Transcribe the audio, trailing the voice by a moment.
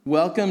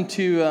Welcome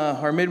to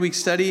our midweek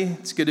study.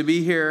 It's good to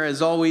be here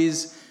as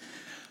always.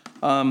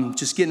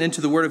 Just getting into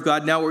the Word of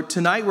God. Now,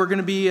 tonight we're going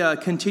to be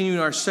continuing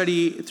our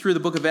study through the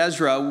book of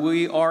Ezra.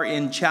 We are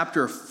in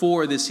chapter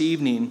 4 this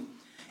evening.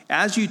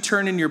 As you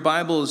turn in your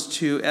Bibles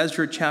to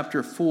Ezra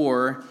chapter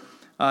 4,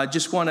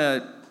 just want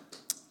to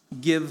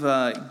give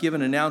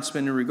an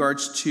announcement in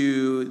regards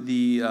to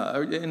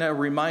and a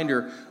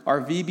reminder, our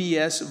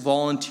VBS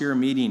volunteer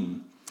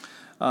meeting.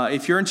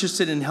 If you're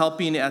interested in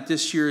helping at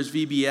this year's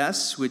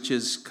VBS, which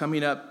is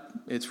coming up,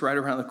 it's right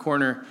around the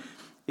corner.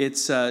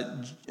 It's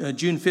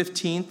June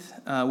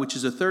 15th, which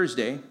is a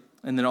Thursday,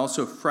 and then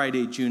also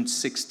Friday, June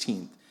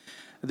 16th.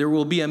 There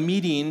will be a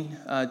meeting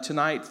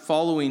tonight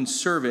following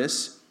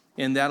service,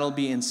 and that'll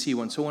be in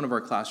C1, so one of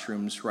our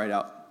classrooms right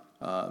out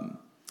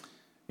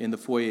in the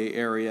foyer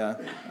area,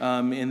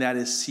 and that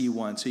is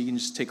C1. So you can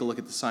just take a look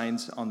at the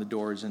signs on the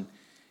doors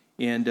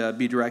and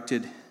be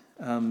directed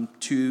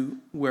to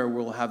where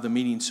we'll have the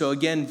meeting. So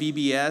again,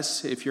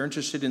 VBS, if you're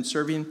interested in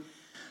serving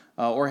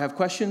or have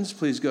questions,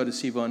 please go to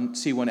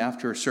C1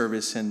 after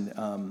service,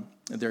 and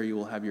there you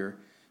will have your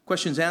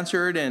questions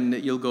answered, and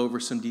you'll go over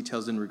some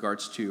details in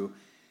regards to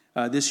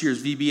this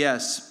year's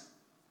VBS.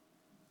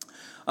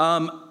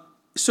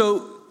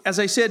 So as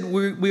I said,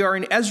 we are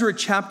in Ezra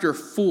chapter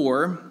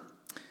 4,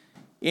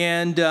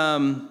 and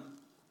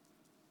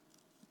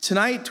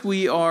tonight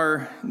we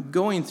are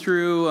going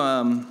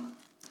through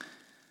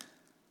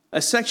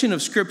a section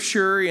of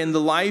Scripture in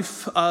the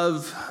life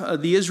of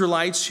the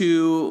Israelites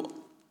who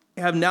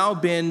have now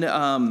been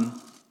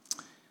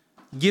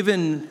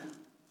given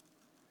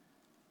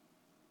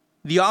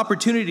the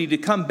opportunity to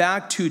come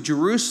back to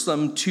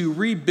Jerusalem to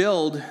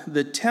rebuild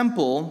the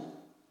temple.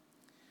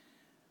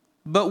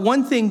 But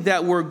one thing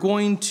that we're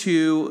going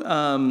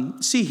to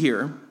see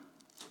here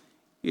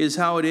is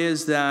how it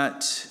is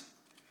that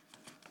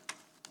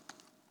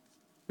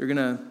they're going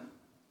to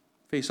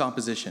face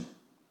opposition.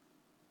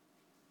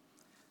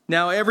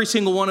 Now, every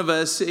single one of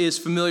us is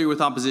familiar with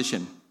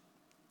opposition.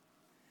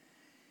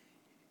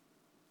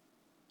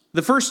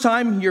 The first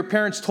time your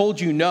parents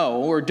told you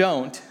no or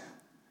don't,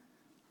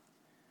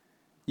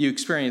 you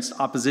experienced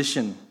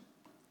opposition.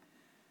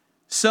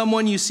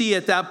 Someone you see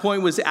at that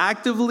point was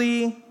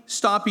actively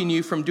stopping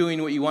you from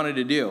doing what you wanted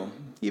to do.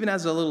 Even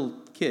as a little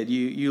kid,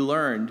 you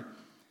learned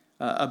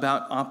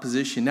about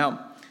opposition.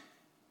 Now,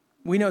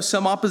 we know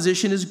some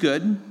opposition is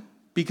good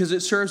because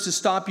it serves to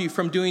stop you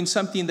from doing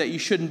something that you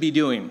shouldn't be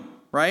doing.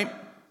 Right?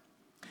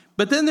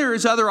 But then there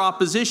is other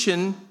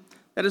opposition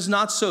that is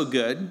not so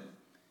good,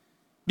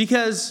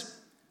 because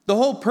the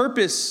whole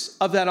purpose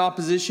of that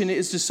opposition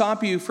is to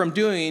stop you from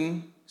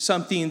doing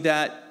something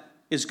that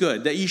is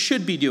good, that you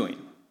should be doing.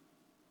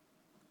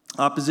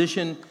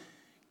 Opposition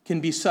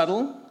can be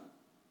subtle,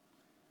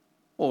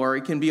 or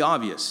it can be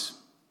obvious.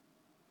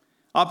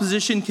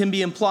 Opposition can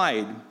be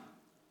implied,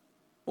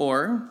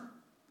 or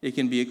it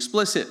can be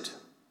explicit.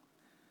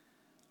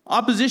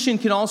 Opposition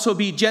can also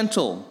be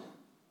gentle,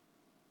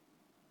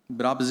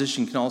 but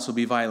opposition can also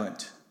be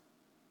violent.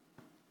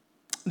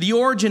 The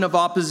origin of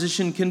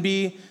opposition can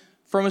be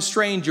from a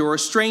stranger or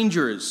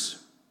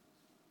strangers,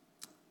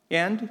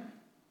 and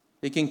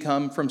it can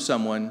come from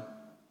someone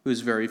who is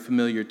very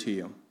familiar to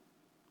you.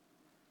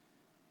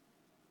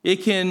 It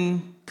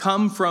can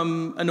come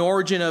from an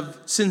origin of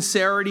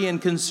sincerity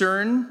and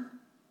concern,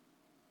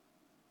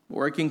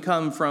 or it can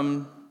come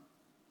from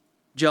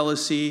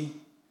jealousy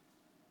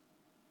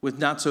with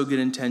not so good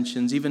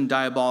intentions, even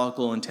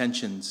diabolical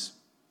intentions.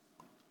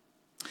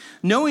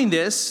 Knowing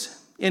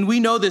this, and we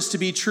know this to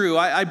be true,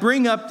 I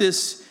bring up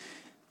this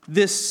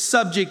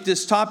subject,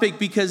 this topic,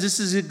 because this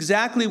is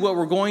exactly what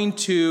we're going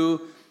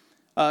to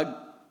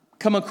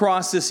come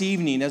across this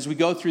evening as we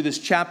go through this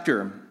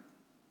chapter.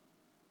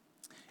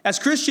 As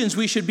Christians,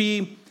 we should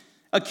be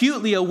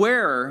acutely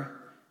aware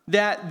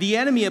that the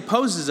enemy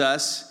opposes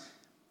us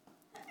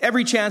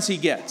every chance he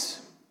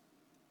gets.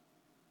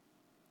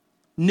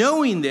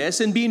 Knowing this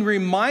and being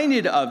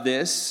reminded of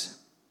this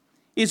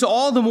is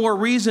all the more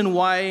reason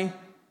why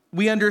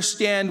we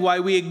understand,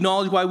 why we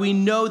acknowledge, why we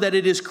know that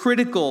it is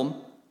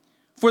critical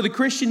for the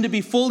Christian to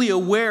be fully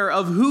aware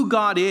of who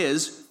God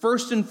is,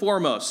 first and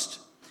foremost.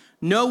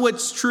 Know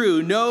what's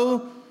true.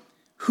 Know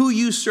who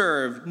you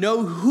serve.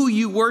 Know who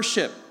you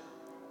worship.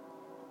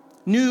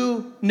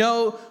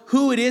 Know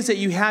who it is that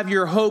you have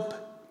your hope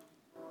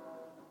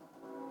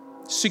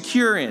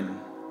secure in.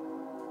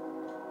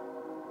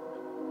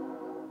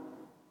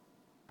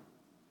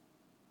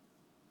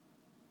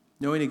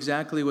 Knowing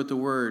exactly what the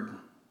Word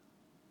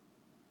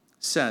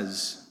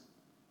says.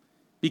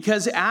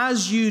 Because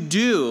as you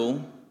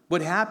do,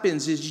 what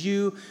happens is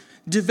you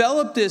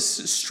develop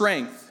this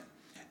strength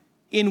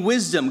in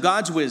wisdom,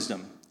 God's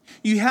wisdom.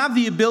 You have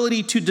the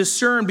ability to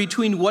discern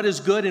between what is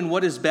good and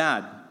what is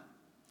bad.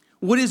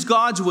 What is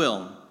God's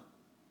will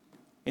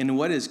and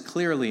what is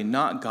clearly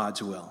not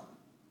God's will.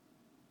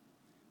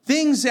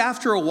 Things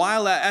after a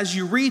while, as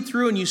you read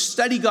through and you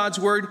study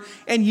God's Word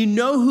and you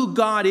know who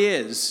God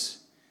is,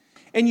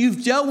 and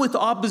you've dealt with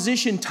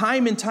opposition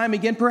time and time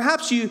again.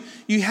 Perhaps you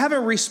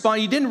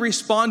didn't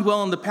respond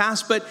well in the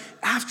past, but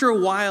after a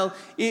while,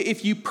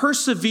 if you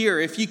persevere,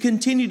 if you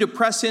continue to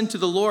press into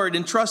the Lord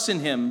and trust in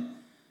him,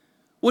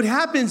 what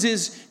happens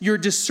is your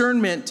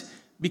discernment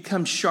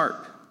becomes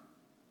sharp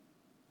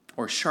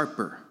or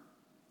sharper.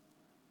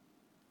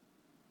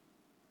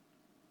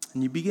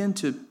 And you begin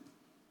to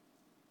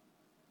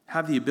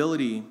have the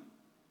ability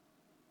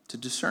to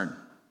discern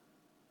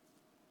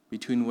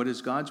between what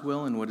is God's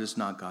will and what is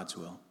not God's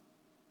will.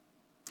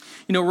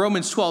 You know,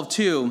 Romans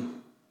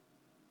 12:2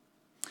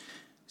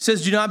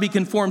 says, "Do not be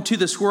conformed to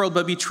this world,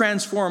 but be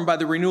transformed by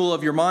the renewal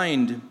of your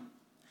mind,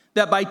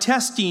 that by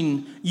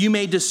testing you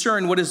may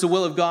discern what is the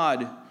will of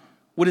God,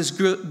 what is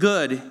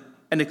good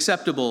and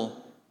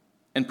acceptable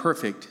and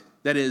perfect."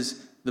 That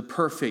is the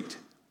perfect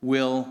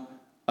will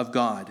of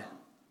God.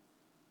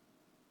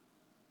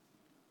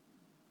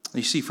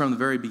 You see, from the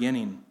very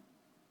beginning,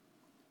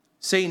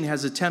 Satan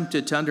has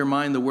attempted to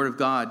undermine the word of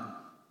God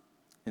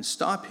and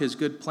stop his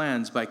good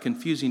plans by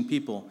confusing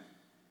people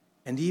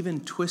and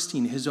even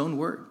twisting his own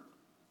word.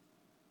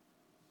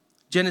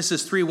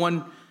 Genesis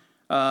 3:1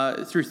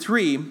 through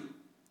 3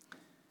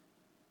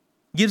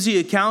 gives the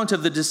account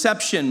of the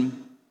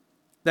deception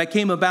that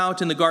came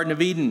about in the Garden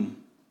of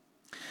Eden.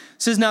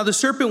 It says, "Now the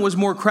serpent was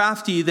more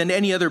crafty than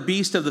any other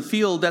beast of the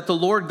field that the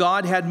Lord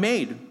God had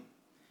made.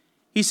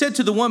 He said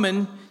to the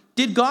woman,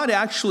 'Did God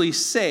actually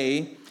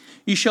say,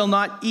 you shall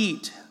not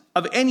eat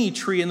of any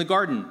tree in the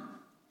garden?'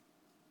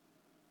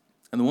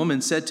 And the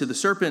woman said to the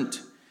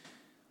serpent,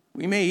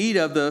 'We may eat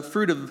of the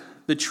fruit of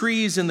the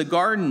trees in the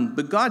garden,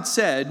 but God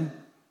said,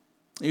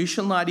 you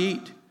shall not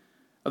eat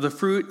of the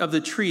fruit of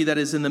the tree that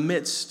is in the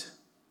midst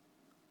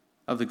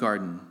of the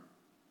garden.'"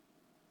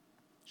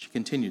 She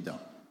continued, though.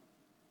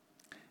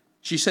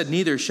 She said,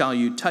 "Neither shall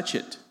you touch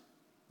it,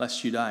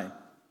 lest you die."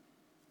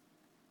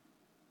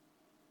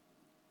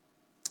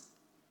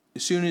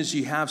 As soon as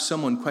you have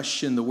someone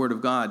question the word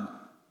of God,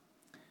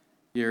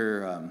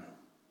 you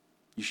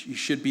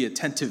should be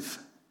attentive.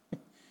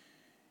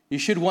 You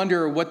should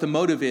wonder what the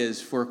motive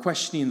is for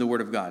questioning the word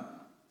of God.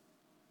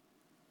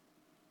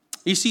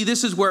 You see,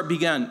 this is where it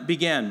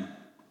began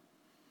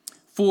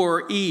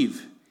for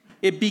Eve.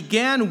 It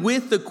began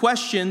with the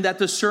question that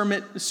the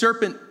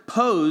serpent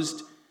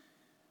posed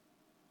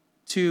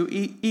to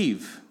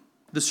Eve.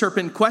 The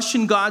serpent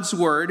questioned God's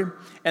word,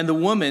 and the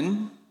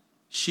woman,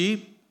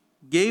 she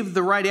gave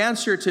the right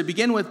answer to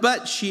begin with,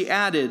 but she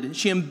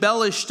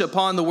embellished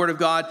upon the word of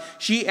God.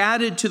 She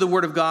added to the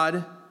word of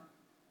God.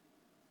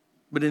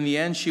 But in the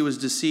end, she was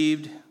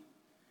deceived,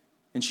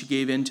 and she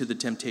gave in to the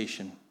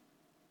temptation.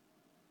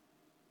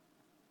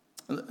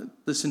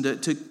 Listen,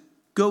 to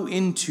go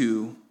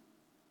into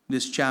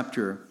this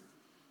chapter,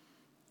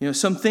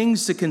 some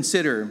things to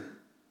consider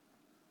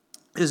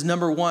is,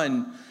 number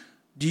one,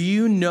 do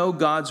you know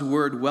God's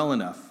word well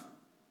enough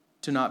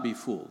to not be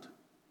fooled?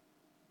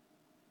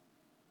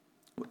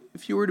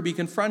 If you were to be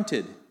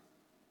confronted,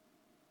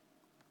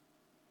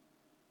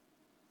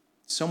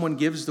 someone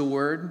gives the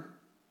word,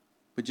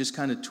 but just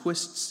kind of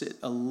twists it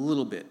a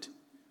little bit,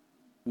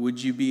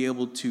 would you be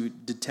able to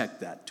detect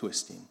that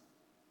twisting?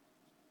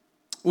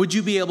 Would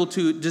you be able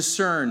to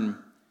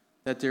discern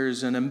that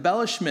there's an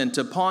embellishment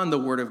upon the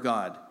word of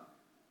God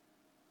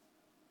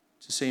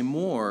to say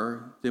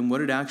more than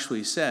what it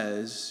actually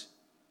says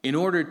in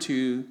order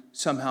to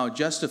somehow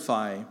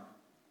justify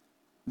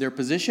their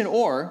position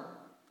or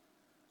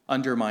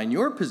undermine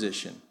your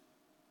position?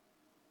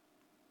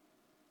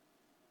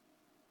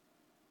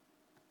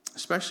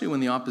 Especially when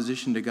the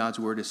opposition to God's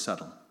word is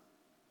subtle.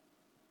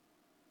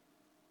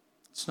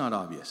 It's not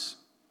obvious.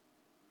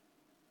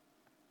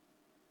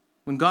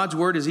 When God's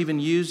word is even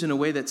used in a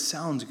way that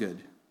sounds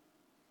good,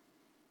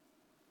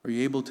 are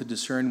you able to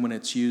discern when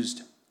it's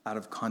used out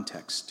of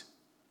context?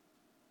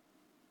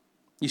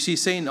 You see,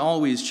 Satan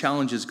always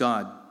challenges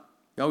God.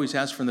 He always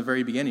has from the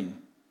very beginning.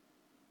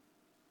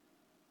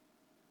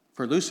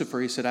 For Lucifer,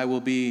 he said, "I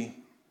will be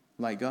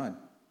like God."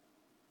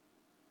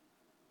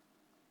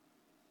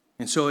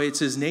 And so it's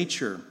his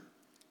nature,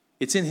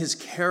 it's in his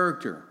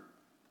character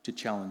to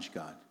challenge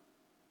God.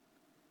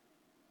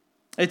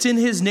 It's in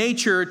his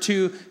nature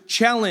to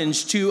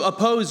challenge, to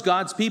oppose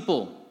God's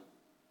people.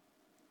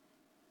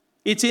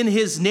 It's in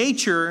his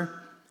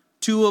nature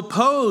to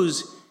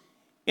oppose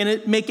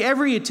and make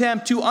every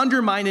attempt to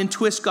undermine and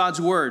twist God's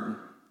word.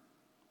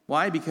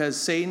 Why? Because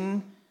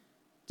Satan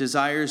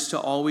desires to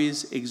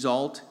always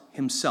exalt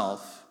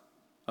himself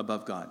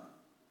above God.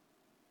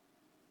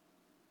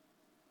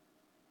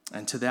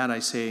 And to that I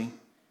say,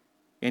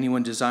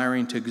 anyone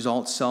desiring to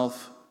exalt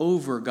self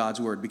over God's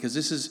word, because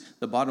this is,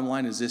 the bottom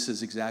line is this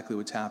is exactly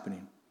what's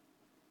happening.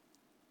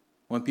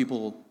 When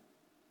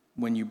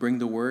you bring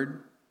the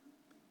word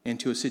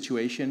into a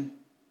situation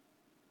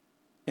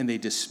and they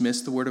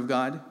dismiss the word of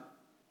God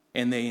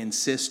and they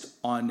insist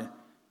on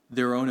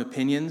their own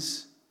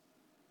opinions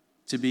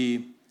to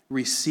be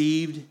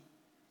received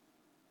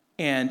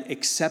and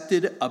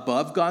accepted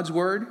above God's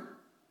word,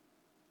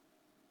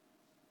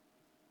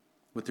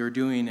 what they're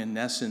doing in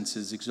essence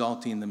is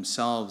exalting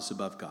themselves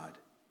above God.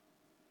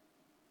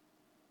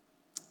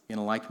 in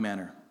a like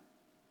manner.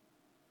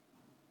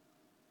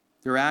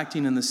 They're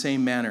acting in the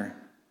same manner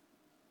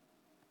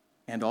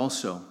and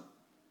also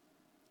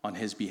on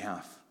his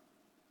behalf.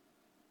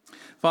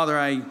 Father,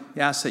 I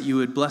ask that you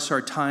would bless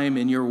our time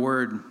in your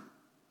word.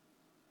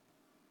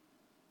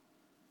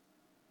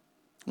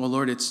 Well,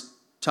 Lord, it's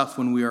tough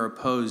when we are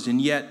opposed,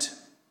 and yet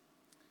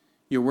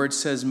your word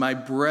says, my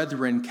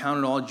brethren, count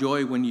it all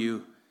joy when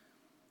you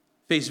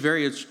face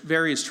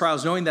various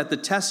trials, knowing that the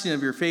testing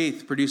of your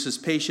faith produces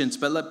patience,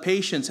 but let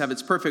patience have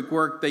its perfect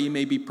work, that you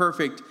may be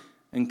perfect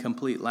and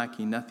complete,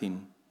 lacking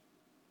nothing.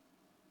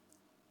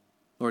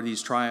 Lord,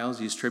 these trials,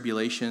 these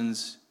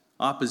tribulations,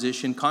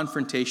 opposition,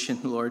 confrontation,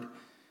 Lord,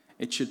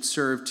 it should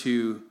serve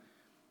to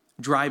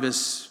drive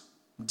us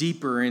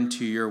deeper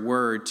into your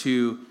word,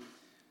 to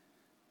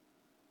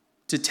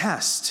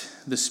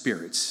test the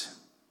spirits,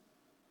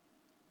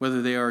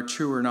 whether they are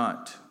true or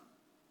not.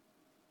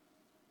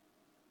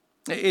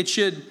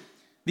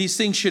 These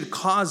things should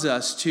cause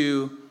us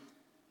to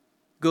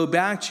go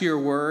back to your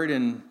word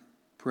and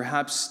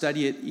perhaps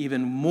study it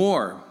even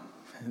more,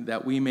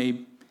 that we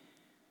may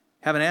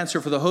have an answer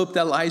for the hope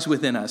that lies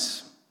within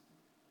us.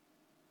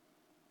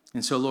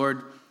 And so,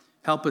 Lord,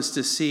 help us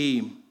to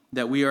see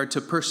that we are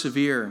to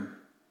persevere,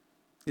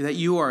 that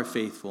you are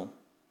faithful,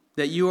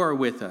 that you are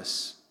with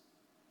us,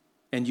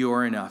 and you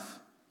are enough.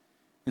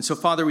 And so,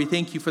 Father, we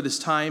thank you for this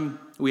time.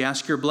 We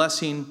ask your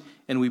blessing,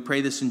 and we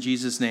pray this in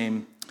Jesus'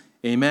 name.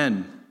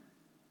 Amen.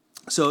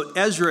 So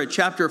Ezra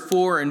chapter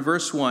 4 and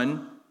verse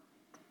 1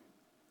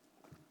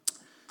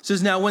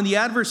 says, now when the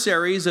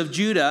adversaries of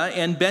Judah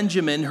and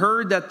Benjamin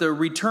heard that the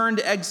returned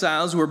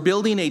exiles were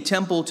building a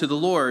temple to the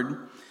Lord,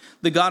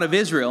 the God of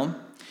Israel,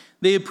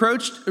 they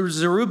approached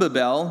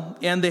Zerubbabel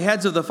and the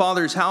heads of the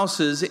fathers'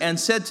 houses and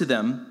said to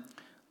them,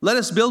 let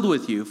us build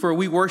with you, for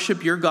we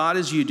worship your God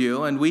as you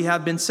do, and we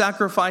have been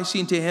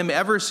sacrificing to him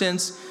ever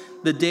since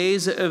the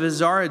days of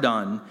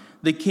Esarhaddon,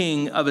 the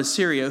king of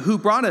Assyria, who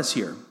brought us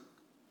here.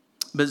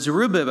 But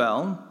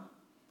Zerubbabel,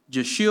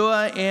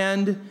 Jeshua,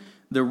 and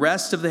the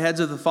rest of the heads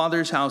of the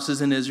fathers' houses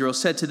in Israel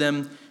said to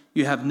them,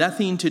 you have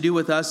nothing to do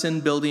with us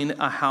in building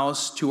a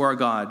house to our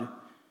God.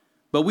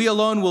 But we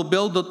alone will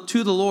build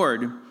to the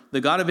Lord,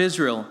 the God of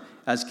Israel,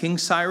 as King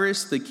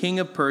Cyrus, the king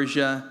of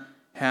Persia,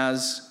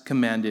 has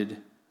commanded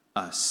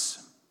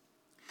us.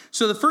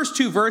 So the first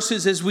two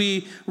verses, as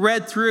we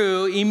read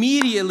through,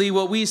 immediately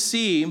what we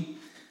see,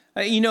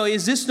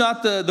 is this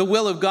not the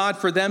will of God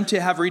for them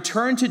to have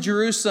returned to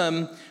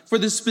Jerusalem for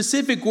the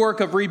specific work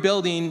of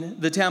rebuilding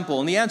the temple?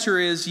 And the answer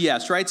is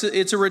yes, right?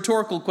 It's a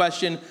rhetorical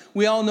question.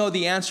 We all know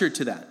the answer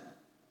to that.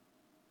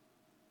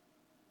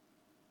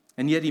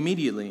 And yet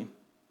immediately,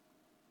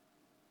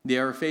 they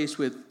are faced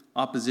with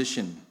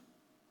opposition.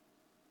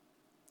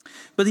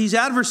 But these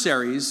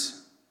adversaries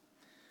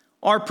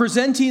are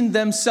presenting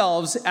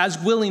themselves as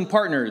willing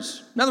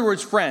partners. In other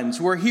words,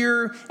 friends. We're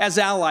here as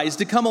allies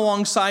to come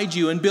alongside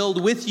you and build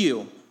with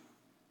you.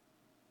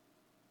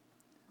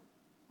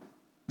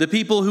 The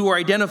people who are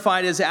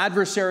identified as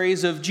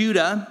adversaries of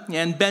Judah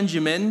and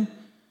Benjamin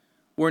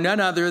were none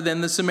other than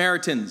the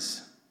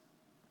Samaritans.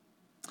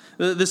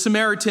 The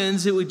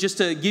Samaritans, just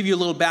to give you a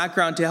little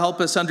background to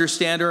help us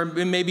understand or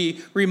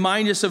maybe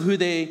remind us of who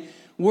they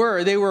were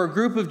a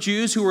group of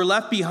Jews who were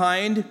left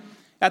behind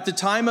at the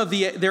time of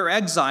their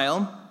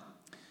exile,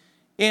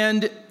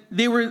 and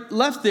they were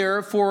left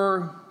there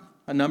for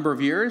a number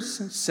of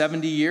years,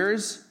 70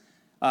 years,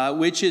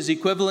 which is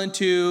equivalent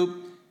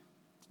to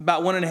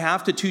about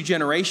 1.5 to 2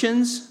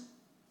 generations.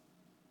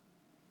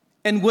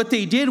 And what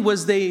they did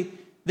was they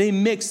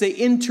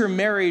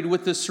intermarried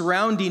with the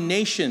surrounding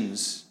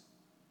nations.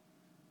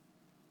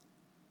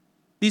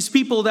 These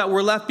people that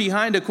were left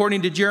behind,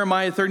 according to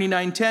Jeremiah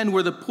 39:10,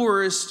 were the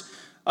poorest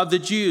of the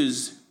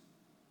Jews.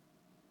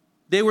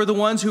 They were the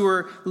ones who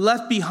were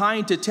left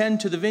behind to tend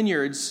to the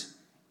vineyards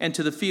and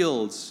to the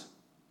fields.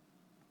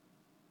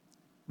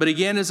 But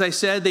again, as I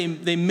said,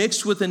 they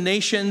mixed with the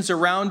nations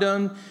around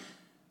them.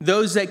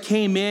 Those that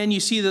came in,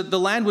 you see that the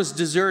land was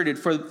deserted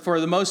for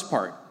the most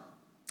part.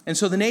 And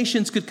so the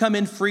nations could come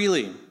in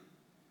freely.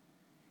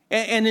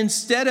 And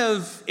instead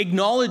of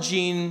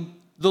acknowledging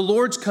the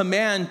Lord's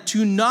command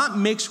to not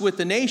mix with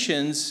the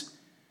nations,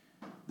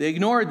 they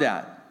ignored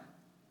that.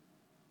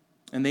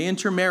 And they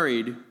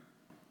intermarried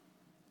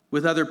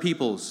with other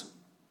peoples.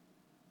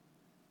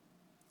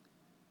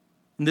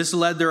 And this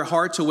led their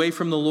hearts away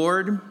from the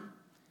Lord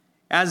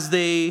as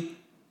they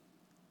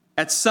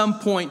at some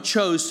point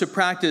chose to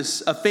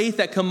practice a faith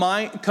that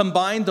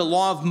combined the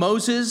law of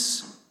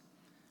Moses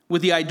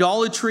with the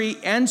idolatry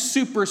and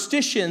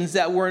superstitions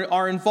that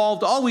are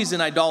involved always in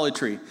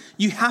idolatry.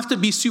 You have to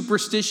be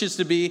superstitious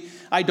to be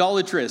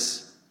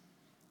idolatrous.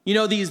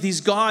 These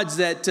gods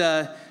that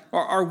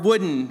are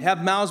wooden,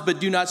 have mouths but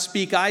do not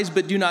speak, eyes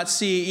but do not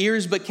see,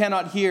 ears but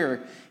cannot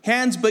hear,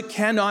 hands but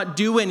cannot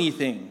do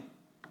anything.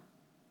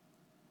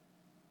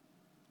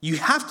 You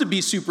have to be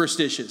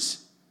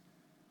superstitious.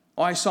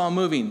 Oh, I saw him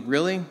moving.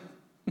 Really?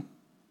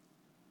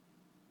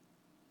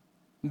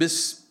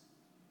 This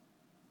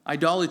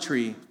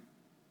idolatry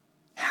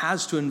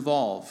has to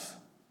involve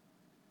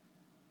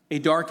a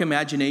dark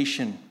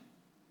imagination,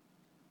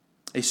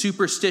 a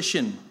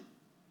superstition,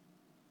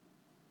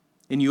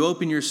 and you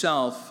open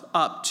yourself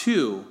up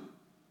to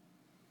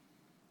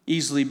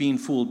easily being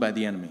fooled by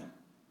the enemy.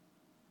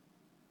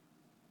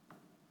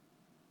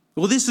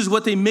 Well, this is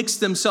what they mixed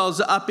themselves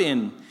up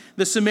in.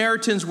 The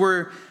Samaritans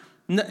were,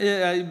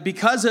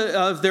 because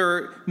of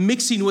their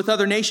mixing with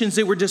other nations,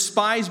 they were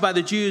despised by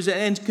the Jews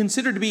and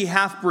considered to be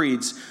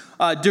half-breeds,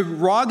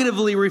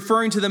 derogatively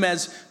referring to them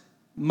as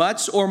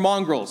mutts or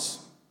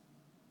mongrels.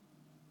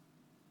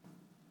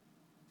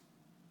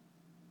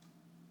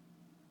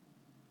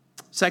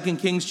 Second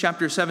Kings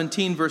chapter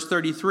 17, verse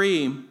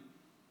 33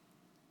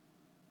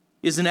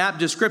 is an apt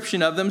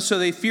description of them. So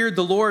they feared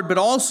the Lord, but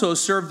also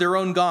served their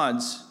own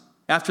gods,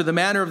 after the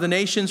manner of the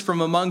nations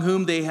from among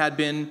whom they had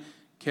been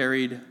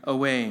carried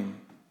away.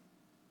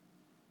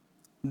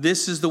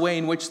 This is the way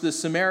in which the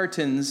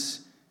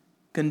Samaritans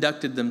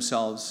conducted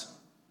themselves.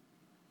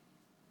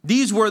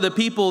 These were the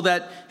people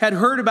that had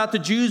heard about the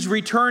Jews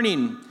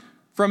returning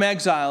from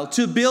exile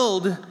to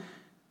build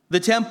the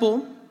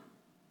temple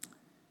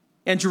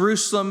and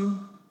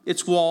Jerusalem,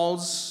 its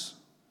walls.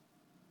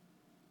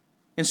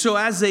 And so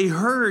as they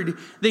heard,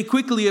 they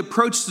quickly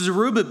approached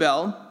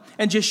Zerubbabel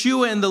and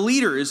Jeshua and the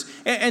leaders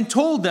and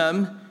told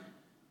them,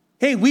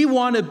 hey, we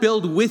want to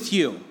build with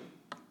you.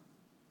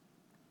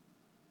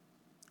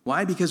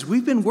 Why? Because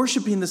we've been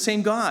worshiping the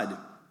same God.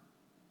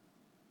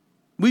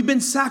 We've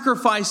been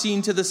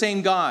sacrificing to the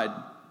same God.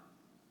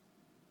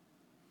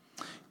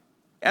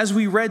 As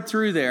we read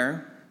through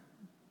there,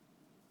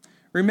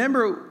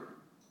 remember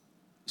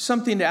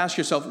something to ask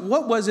yourself.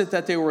 What was it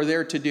that they were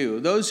there to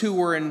do? Those who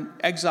were in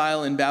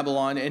exile in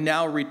Babylon and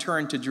now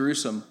returned to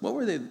Jerusalem, what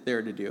were they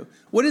there to do?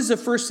 What is the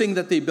first thing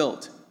that they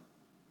built?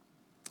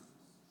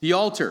 The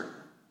altar.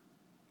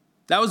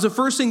 That was the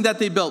first thing that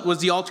they built, was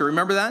the altar.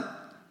 Remember that?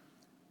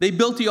 They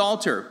built the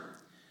altar.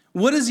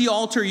 What is the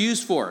altar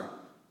used for?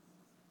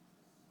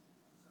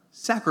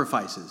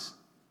 Sacrifices,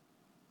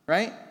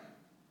 right?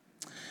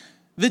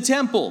 The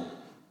temple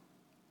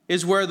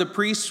is where the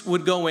priests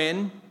would go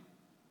in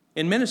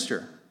and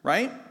minister,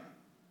 right?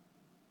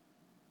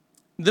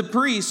 The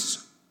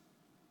priests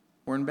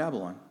were in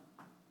Babylon.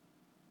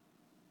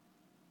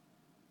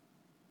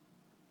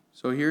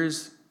 So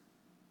here's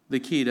the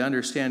key to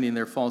understanding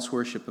their false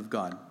worship of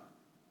God.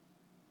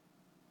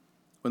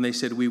 When they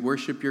said, we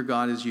worship your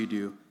God as you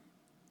do,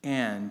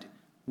 and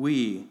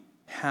we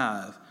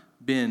have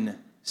been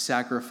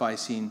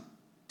sacrificing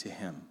to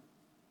him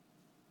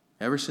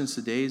ever since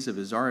the days of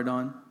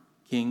Esarhaddon,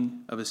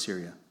 king of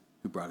Assyria,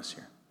 who brought us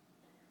here.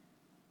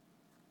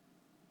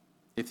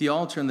 If the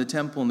altar and the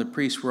temple and the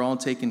priests were all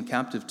taken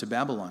captive to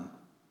Babylon,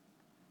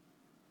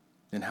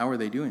 then how are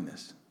they doing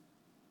this?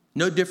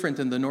 No different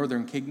than the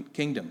northern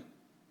kingdom.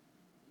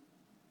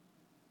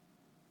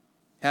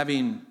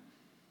 Having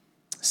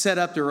set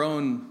up their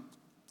own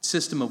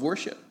system of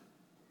worship.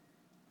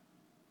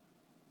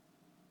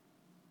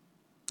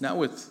 Not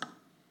with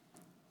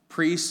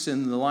priests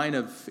in the line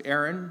of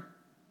Aaron,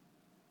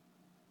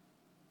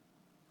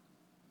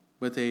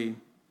 but they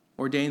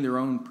ordained their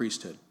own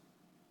priesthood.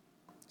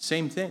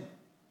 Same thing.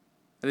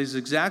 That is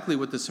exactly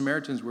what the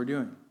Samaritans were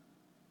doing.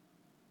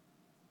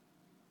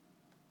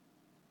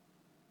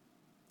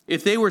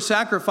 If they were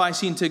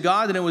sacrificing to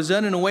God, then it was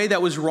done in a way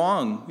that was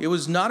wrong. It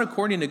was not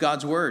according to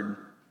God's word,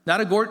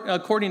 not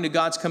according to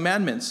God's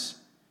commandments.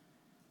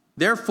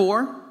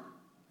 Therefore,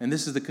 and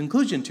this is the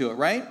conclusion to it,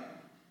 right?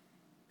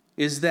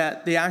 Is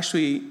that they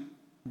actually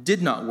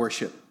did not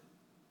worship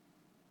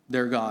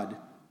their God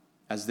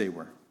as they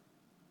were.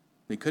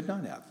 They could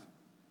not have.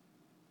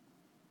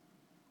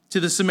 To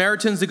the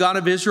Samaritans, the God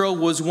of Israel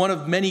was one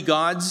of many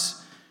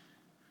gods.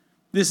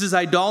 This is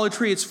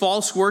idolatry, it's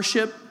false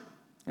worship,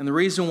 and the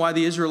reason why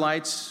the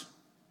Israelites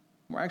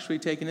were actually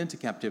taken into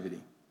captivity,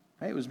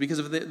 right? It was because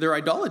of their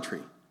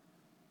idolatry.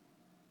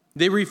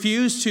 They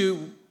refused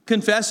to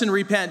confess and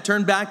repent,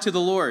 turn back to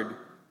the Lord.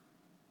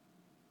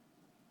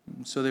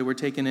 So they were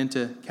taken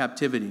into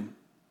captivity.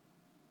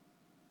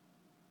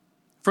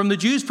 From the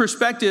Jews'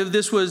 perspective,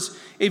 this was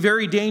a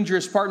very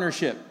dangerous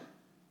partnership.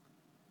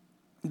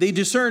 They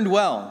discerned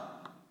well.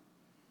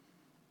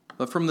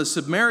 But from the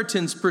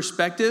Samaritans'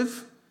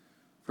 perspective,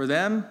 for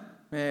them,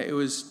 it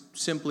was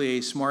simply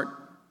a smart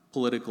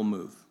political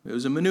move. It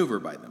was a maneuver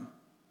by them.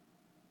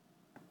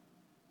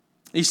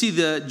 You see,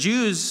 the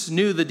Jews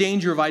knew the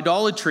danger of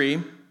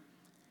idolatry,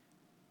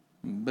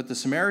 but the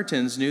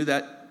Samaritans knew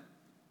that,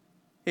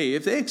 hey,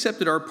 if they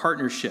accepted our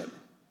partnership,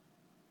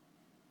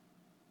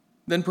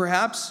 then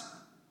perhaps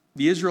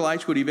the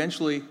Israelites would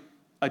eventually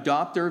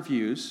adopt their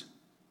views,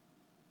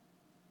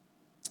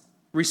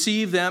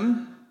 receive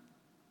them,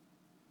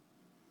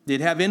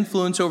 they'd have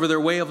influence over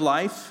their way of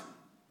life,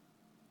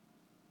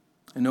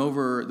 and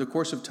over the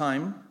course of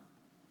time,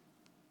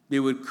 they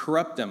would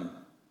corrupt them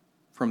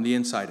from the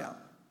inside out.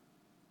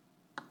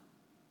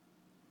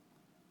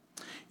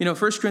 You know,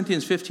 1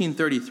 Corinthians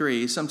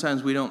 15:33,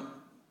 sometimes we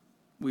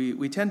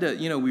tend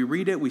to, we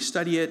read it, we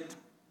study it,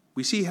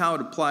 we see how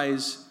it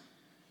applies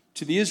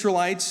to the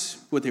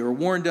Israelites, what they were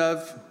warned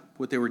of,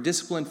 what they were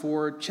disciplined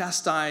for,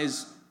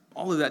 chastised,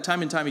 all of that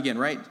time and time again,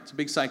 right? It's a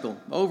big cycle,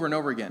 over and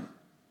over again.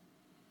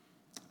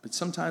 but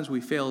sometimes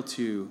we fail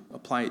to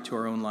apply it to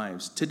our own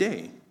lives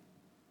today,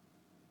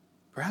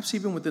 perhaps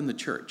even within the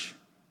church.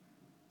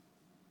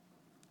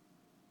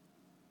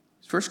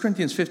 1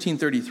 Corinthians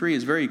 15:33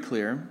 is very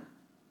clear.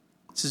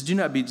 It says, "Do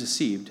not be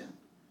deceived.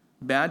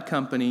 Bad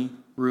company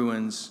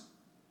ruins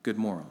good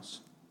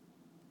morals."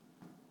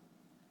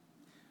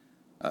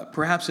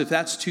 Perhaps if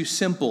that's too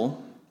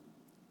simple,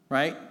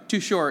 right? Too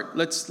short,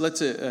 let's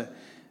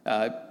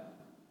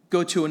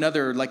go to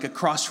another, like a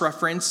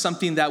cross-reference,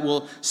 something that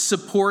will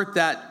support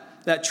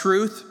that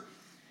truth.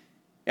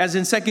 As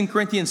in 2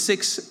 Corinthians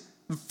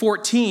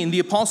 6:14, the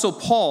Apostle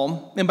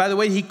Paul, and by the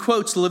way, he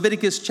quotes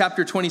Leviticus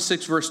chapter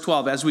 26, verse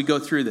 12 as we go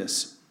through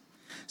this.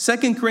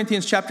 2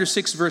 Corinthians chapter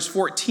 6, verse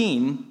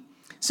 14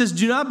 says,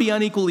 "Do not be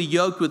unequally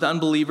yoked with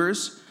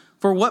unbelievers.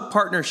 For what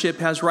partnership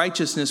has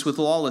righteousness with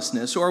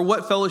lawlessness? Or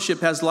what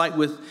fellowship has light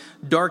with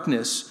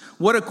darkness?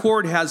 What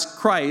accord has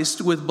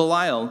Christ with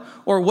Belial?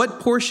 Or what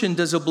portion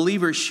does a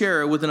believer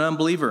share with an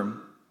unbeliever?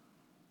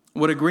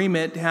 What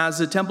agreement has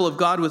the temple of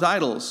God with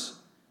idols?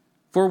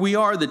 For we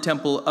are the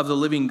temple of the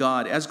living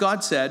God. As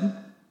God said,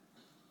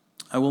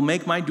 'I will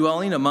make my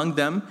dwelling among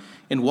them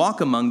and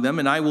walk among them,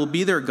 and I will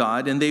be their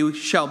God, and they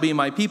shall be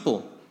my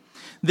people.'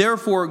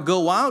 Therefore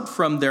go out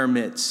from their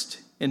midst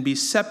and be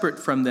separate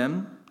from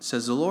them,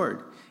 says the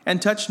Lord,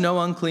 and touch no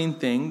unclean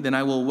thing. Then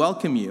I will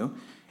welcome you,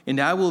 and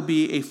I will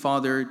be a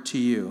father to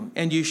you,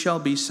 and you shall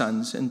be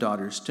sons and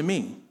daughters to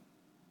me,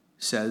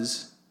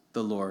 says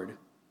the Lord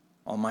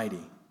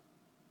Almighty."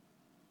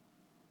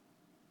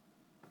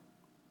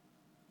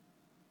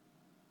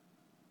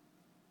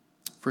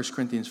 First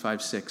Corinthians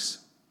 5:6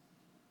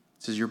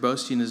 says, "Your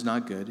boasting is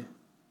not good.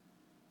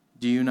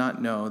 Do you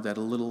not know that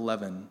a little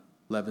leaven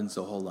leavens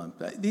the whole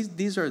lump?"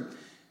 These are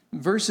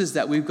verses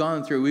that we've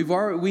gone through.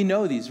 We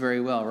know these very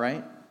well,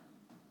 right?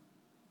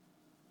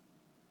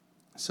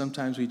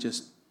 Sometimes we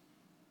just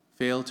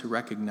fail to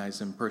recognize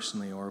them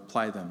personally or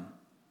apply them.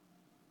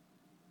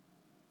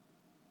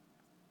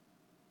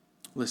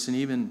 Listen,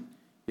 even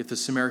if the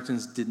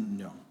Samaritans didn't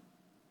know,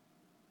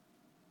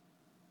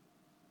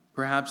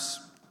 perhaps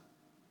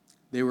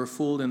they were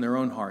fooled in their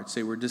own hearts.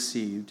 They were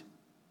deceived.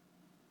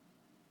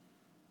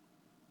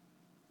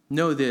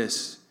 Know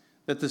this,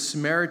 that the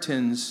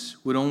Samaritans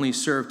would only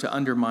serve to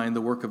undermine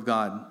the work of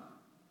God,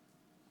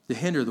 to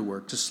hinder the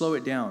work, to slow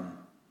it down,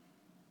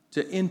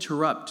 to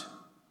interrupt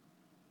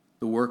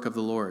the work of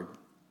the Lord.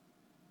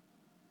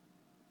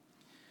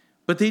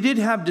 But they did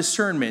have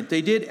discernment.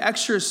 They did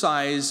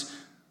exercise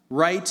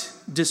right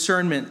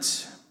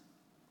discernment.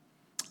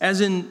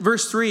 As in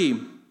verse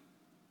 3,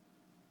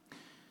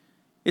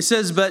 it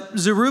says, "But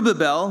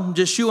Zerubbabel,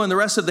 Jeshua, and the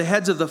rest of the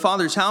heads of the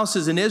fathers'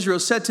 houses in Israel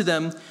said to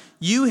them,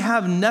 'You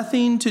have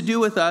nothing to do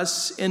with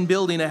us in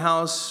building a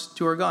house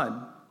to our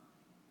God.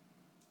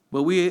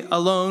 But we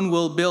alone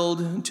will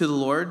build to the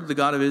Lord, the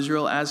God of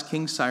Israel, as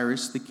King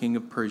Cyrus, the king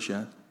of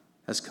Persia,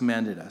 has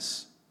commanded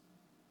us.'"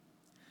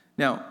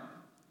 Now,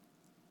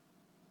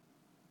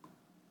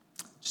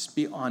 just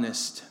be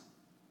honest,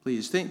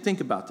 please.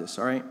 Think about this,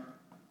 all right?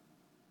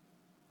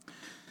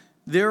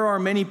 There are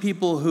many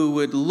people who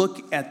would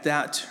look at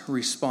that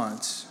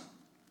response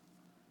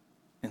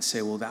and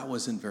say, well, that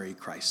wasn't very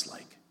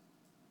Christ-like,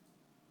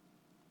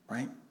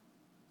 right?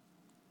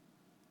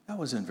 That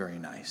wasn't very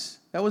nice.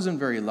 That wasn't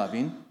very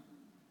loving.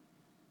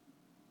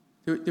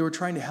 They were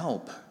trying to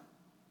help.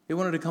 They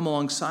wanted to come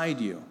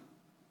alongside you.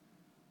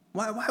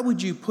 Why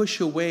would you push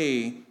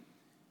away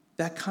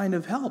that kind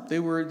of help? They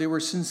were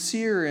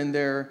sincere in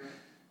their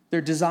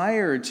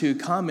desire to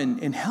come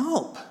and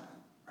help.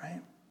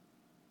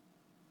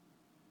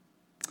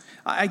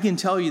 I can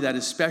tell you that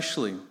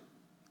especially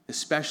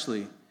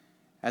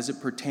as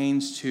it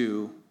pertains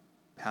to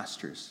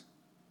pastors.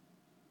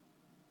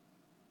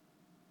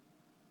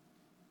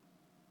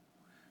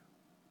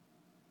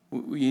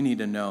 You need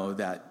to know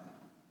that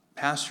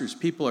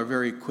people are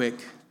very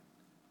quick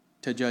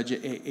to judge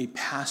a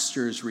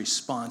pastor's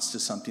response to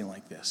something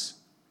like this.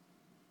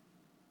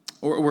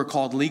 Or we're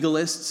called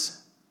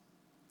legalists.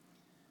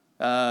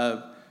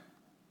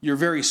 You're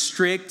very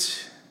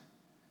strict.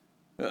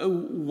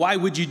 Why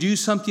would you do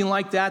something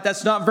like that?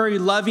 That's not very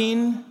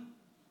loving.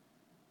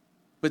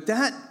 But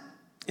that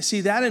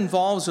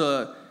involves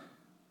the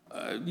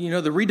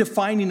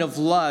redefining of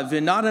love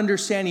and not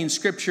understanding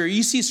Scripture.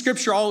 You see,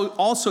 Scripture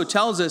also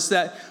tells us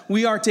that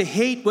we are to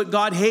hate what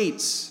God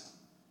hates.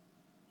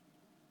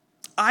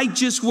 I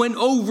just went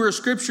over a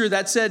Scripture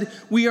that said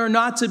we are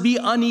not to be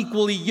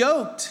unequally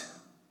yoked.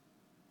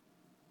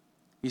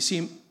 You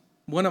see,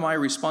 one of my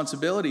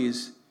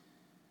responsibilities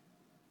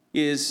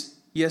is,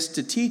 yes,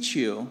 to teach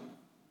you,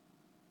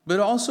 but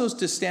also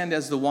to stand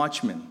as the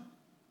watchman.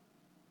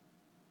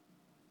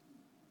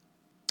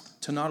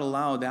 To not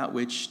allow that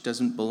which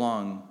doesn't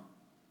belong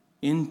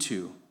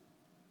into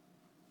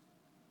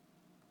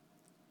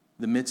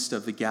the midst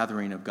of the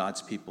gathering of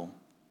God's people.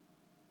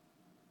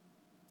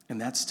 And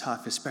that's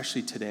tough,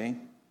 especially today.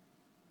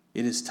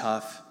 It is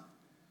tough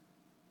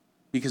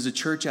because the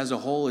church as a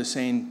whole is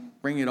saying,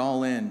 bring it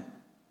all in.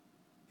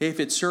 If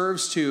it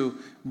serves to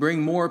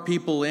bring more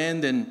people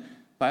in, then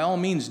by all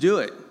means do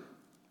it.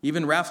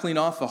 even raffling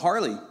off a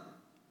Harley,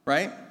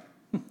 right?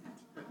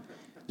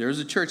 There was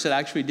a church that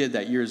actually did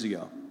that years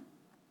ago.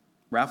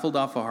 Raffled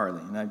off a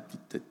Harley. And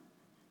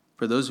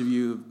for those of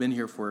you who've been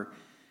here for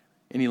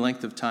any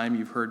length of time,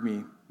 you've heard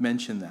me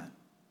mention that.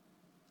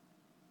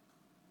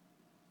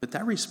 But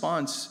that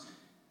response,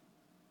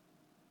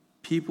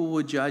 people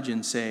would judge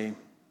and say,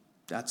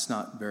 that's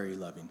not very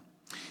loving.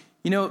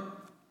 You know,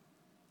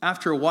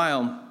 after a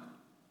while,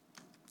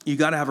 you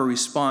got to have a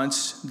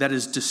response that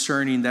is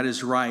discerning, that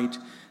is right,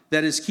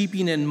 that is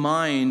keeping in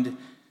mind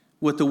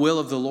what the will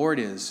of the Lord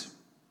is.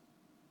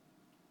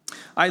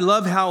 I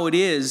love how it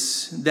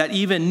is that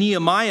even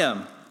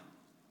Nehemiah,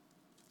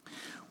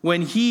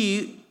 when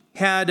he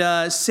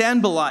had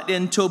Sanballat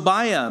and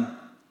Tobiah,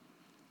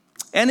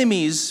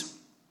 enemies,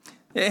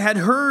 had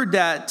heard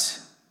that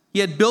he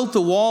had built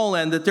the wall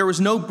and that there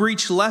was no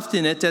breach left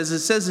in it, as it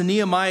says in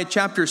Nehemiah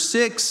chapter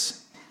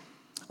 6,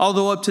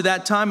 although up to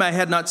that time I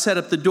had not set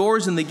up the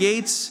doors and the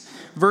gates.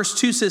 Verse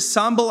 2 says,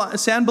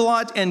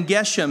 Sanballat and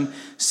Geshem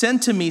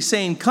sent to me,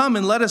 saying, come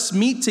and let us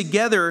meet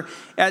together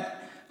at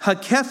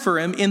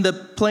Hakephirim in the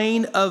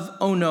plain of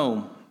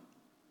Ono.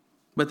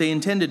 But they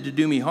intended to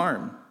do me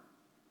harm.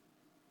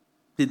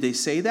 Did they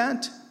say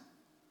that?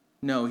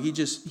 No, he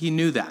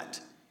knew that.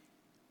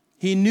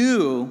 He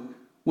knew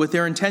what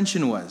their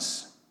intention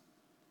was.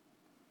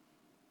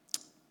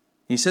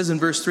 He says in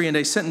verse 3, and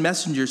I sent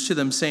messengers to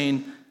them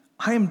saying,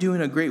 I am doing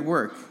a great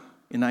work,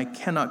 and I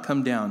cannot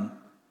come down.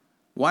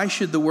 Why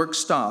should the work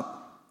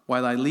stop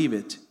while I leave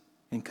it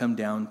and come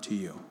down to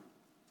you?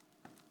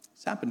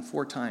 It's happened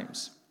 4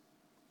 times.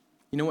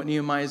 You know what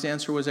Nehemiah's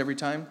answer was every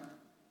time?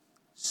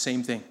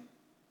 Same thing.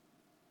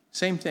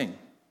 Same thing.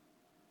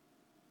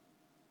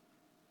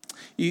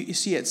 You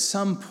see, at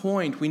some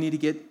point, we need to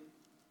get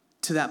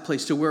to that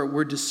place to where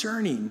we're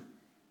discerning.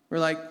 We're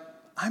like,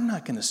 I'm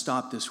not going to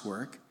stop this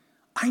work.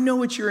 I know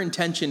what your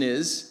intention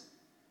is.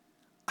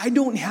 I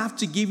don't have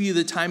to give you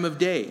the time of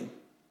day.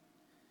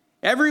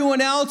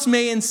 Everyone else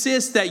may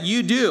insist that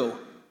you do.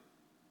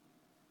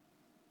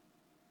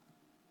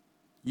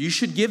 You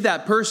should give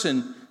that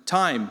person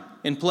time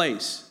and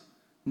place.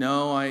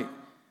 No,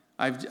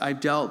 I've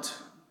dealt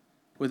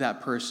with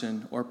that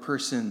person or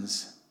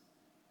persons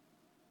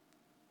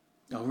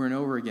over and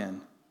over again.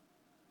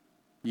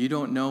 You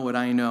don't know what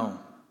I know.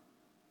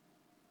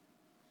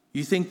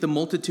 You think the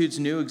multitudes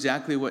knew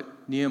exactly what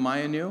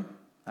Nehemiah knew?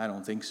 I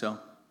don't think so.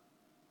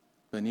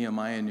 But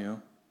Nehemiah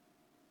knew.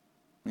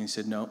 And he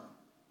said, no,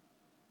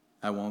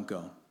 I won't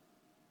go.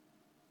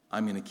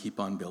 I'm going to keep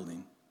on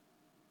building.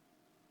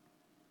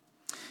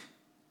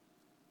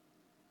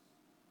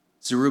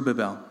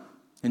 Zerubbabel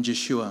and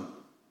Jeshua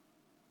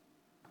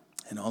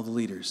and all the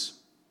leaders,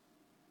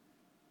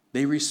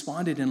 they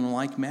responded in a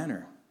like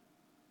manner.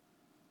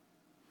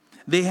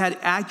 They had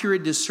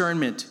accurate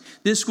discernment.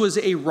 This was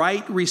a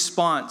right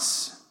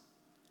response.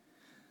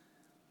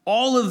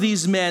 All of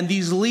these men,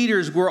 these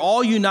leaders, were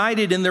all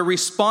united in their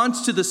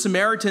response to the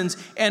Samaritans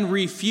and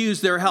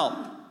refused their help.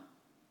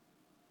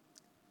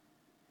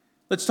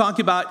 Let's talk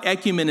about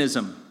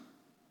ecumenism.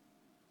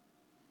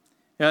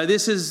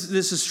 This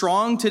is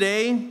strong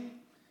today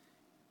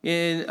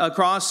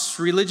across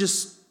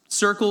religious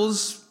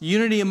circles.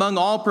 Unity among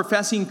all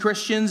professing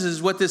Christians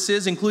is what this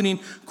is, including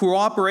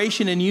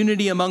cooperation and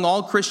unity among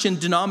all Christian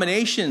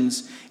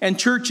denominations and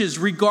churches,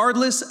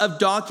 regardless of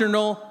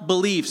doctrinal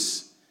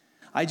beliefs.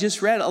 I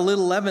just read a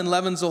little leaven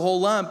leavens a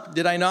whole lump.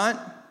 Did I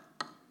not?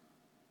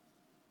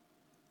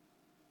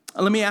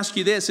 Let me ask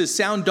you this. Is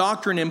sound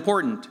doctrine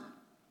important?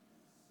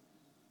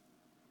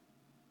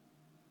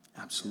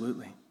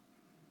 Absolutely.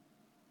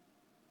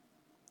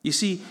 You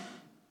see,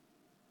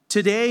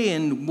 today,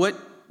 and what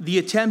the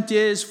attempt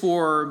is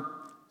for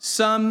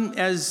some,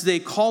 as they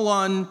call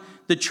on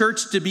the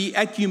church to be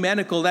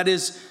ecumenical, that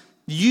is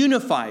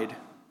unified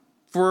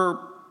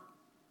for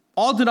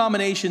all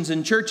denominations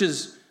and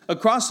churches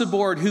across the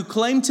board who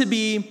claim to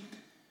be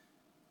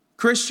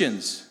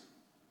Christians,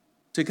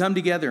 to come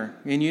together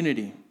in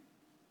unity,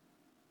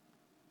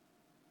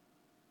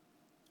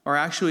 are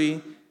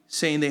actually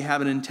saying they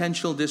have an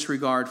intentional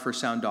disregard for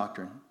sound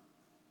doctrine.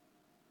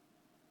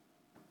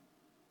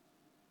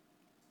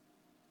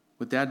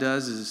 What that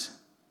does is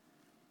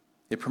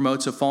it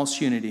promotes a false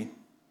unity.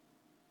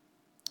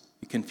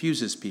 It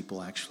confuses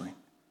people, actually.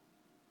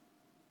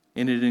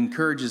 And it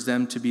encourages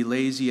them to be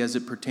lazy as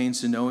it pertains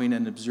to knowing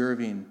and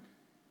observing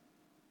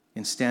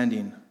and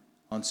standing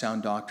on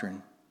sound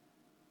doctrine.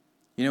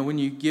 You know, when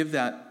you give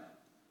that,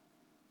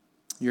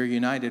 you're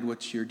united,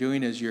 what you're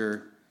doing is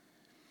you're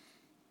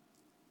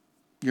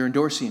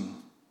endorsing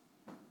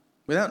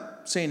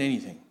without saying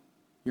anything.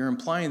 You're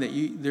implying that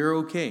they're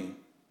okay.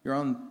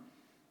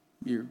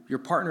 You're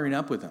partnering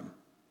up with them.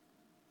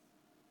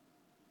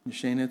 You're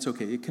saying it's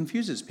okay. It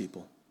confuses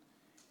people.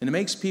 And it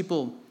makes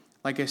people,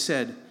 like I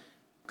said,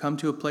 come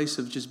to a place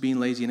of just being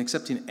lazy and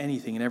accepting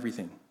anything and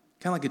everything.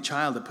 Kind of like a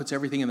child that puts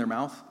everything in their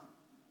mouth,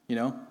 you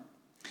know?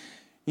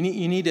 You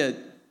need to,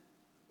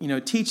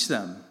 teach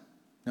them.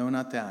 No,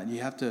 not that.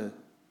 You have to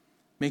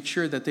make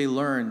sure that they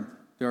learn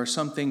there are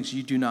some things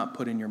you do not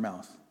put in your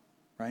mouth,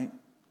 right?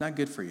 Not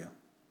good for you.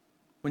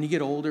 when you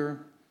get older,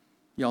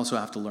 you also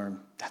have to learn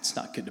that's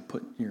not good to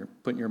put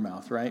in your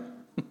mouth, right?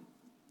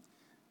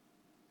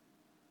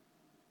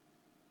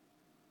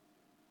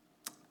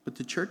 But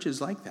the church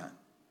is like that.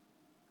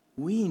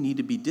 We need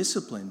to be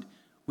disciplined.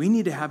 We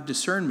need to have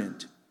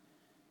discernment.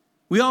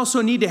 We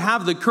also need to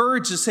have the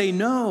courage to say,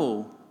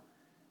 no,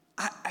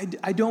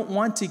 I don't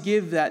want to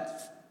give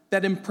that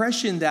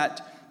impression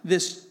that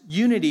this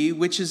unity,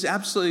 which is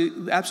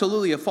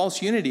absolutely a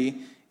false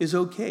unity, is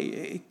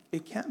okay.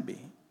 It can't be.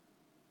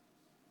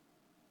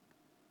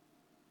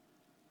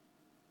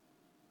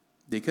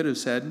 They could have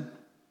said,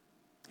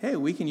 hey,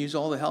 we can use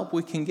all the help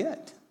we can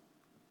get.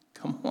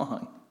 Come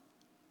on.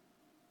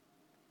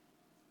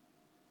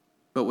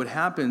 But what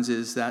happens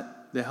is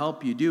that the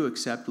help you do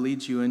accept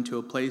leads you into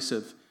a place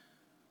of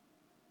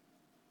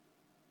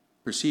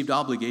perceived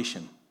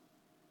obligation.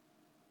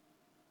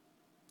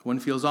 One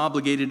feels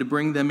obligated to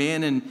bring them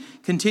in and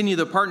continue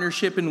the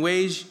partnership in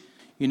ways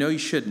you know you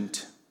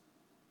shouldn't.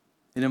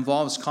 It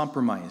involves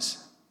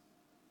compromise.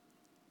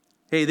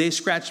 Hey, they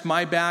scratched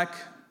my back.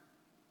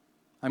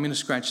 I'm going to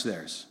scratch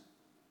theirs.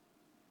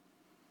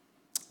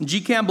 G.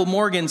 Campbell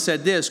Morgan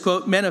said this,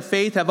 quote, men of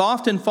faith have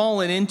often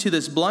fallen into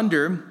this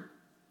blunder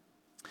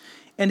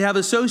and have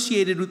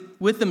associated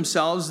with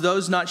themselves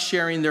those not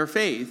sharing their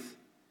faith,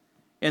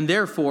 and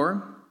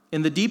therefore,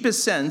 in the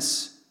deepest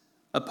sense,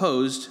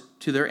 opposed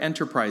to their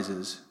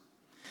enterprises.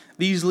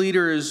 These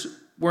leaders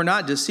were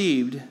not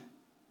deceived.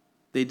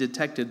 They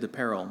detected the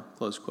peril,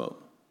 close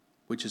quote,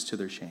 which is to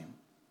their shame.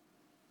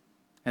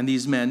 And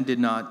these men did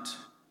not,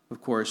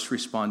 of course,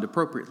 respond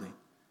appropriately.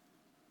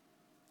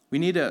 We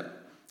need to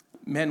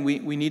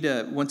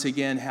once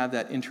again have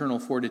that internal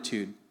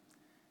fortitude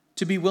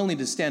to be willing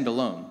to stand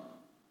alone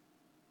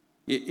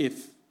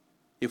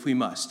if we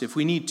must, if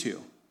we need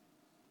to,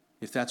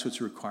 if that's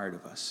what's required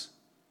of us.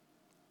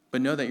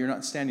 But know that you're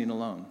not standing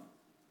alone.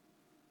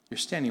 You're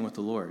standing with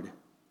the Lord.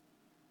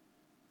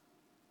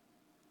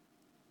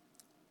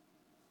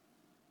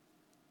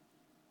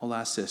 I'll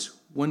ask this,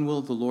 when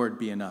will the Lord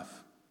be enough?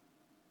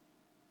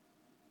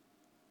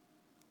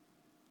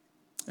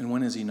 And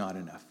when is he not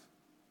enough?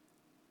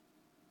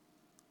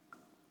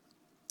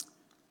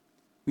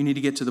 We need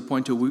to get to the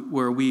point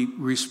where we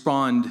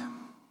respond,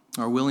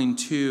 are willing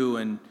to,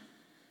 and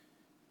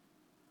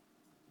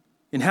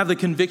have the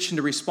conviction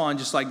to respond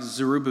just like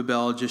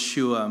Zerubbabel,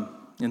 Joshua,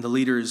 and the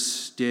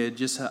leaders did,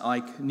 just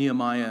like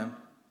Nehemiah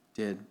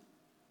did.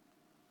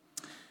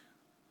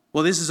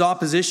 Well, this is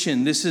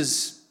opposition. This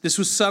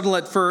was subtle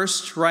at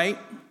first, right?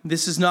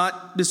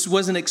 This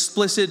wasn't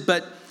explicit,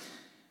 but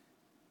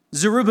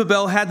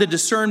Zerubbabel had the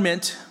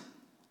discernment,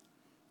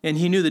 and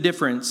he knew the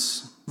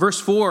difference. Verse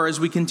 4, as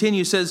we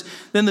continue, says,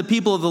 then the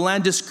people of the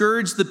land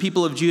discouraged the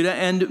people of Judah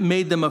and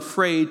made them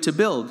afraid to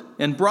build,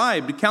 and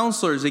bribed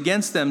counselors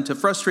against them to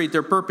frustrate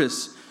their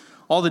purpose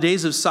all the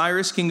days of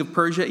Cyrus, king of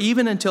Persia,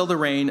 even until the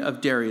reign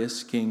of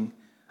Darius, king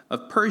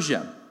of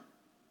Persia.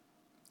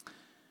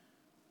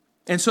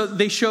 And so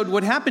they showed,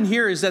 what happened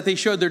here is that they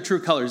showed their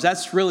true colors.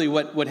 That's really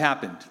what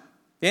happened.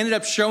 They ended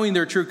up showing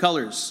their true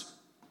colors.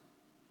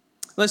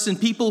 Listen,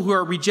 people who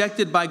are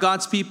rejected by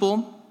God's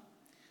people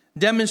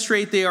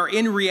demonstrate they are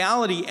in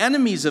reality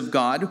enemies of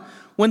God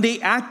when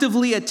they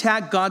actively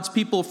attack God's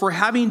people for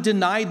having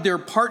denied their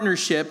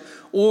partnership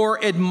or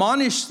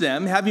admonished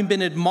them, having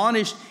been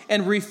admonished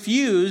and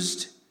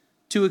refused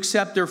to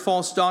accept their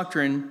false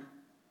doctrine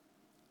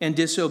and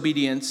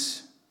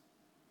disobedience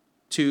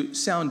to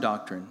sound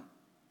doctrine.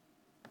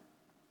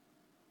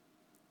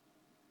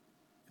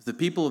 If the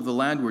people of the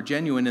land were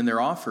genuine in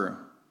their offer,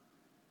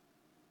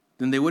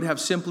 then they would have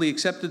simply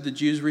accepted the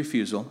Jews'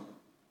 refusal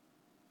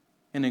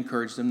and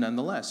encouraged them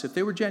nonetheless. If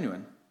they were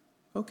genuine,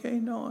 okay,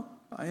 no,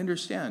 I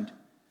understand.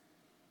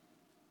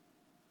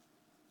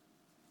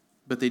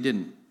 But they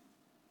didn't.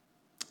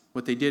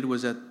 What they did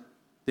was that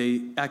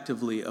they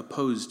actively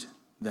opposed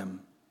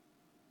them.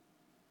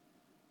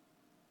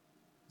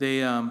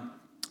 It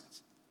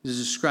is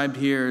described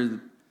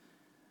here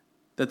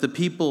that the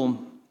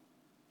people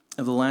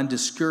of the land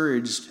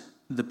discouraged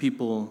the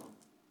people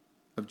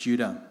of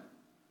Judah.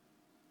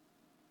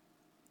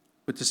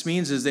 What this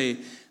means is they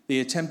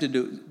attempted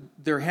to,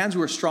 their hands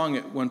were strong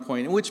at one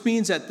point, which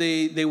means that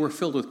they were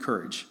filled with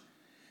courage.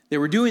 They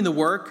were doing the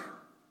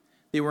work.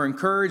 They were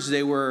encouraged.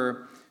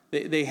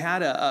 They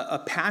had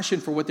a passion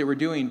for what they were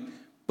doing.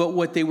 But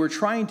what they were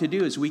trying to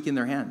do is weaken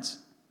their hands.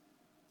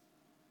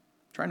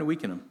 Trying to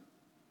weaken them.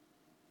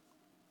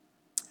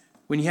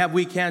 When you have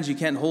weak hands, you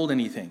can't hold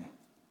anything.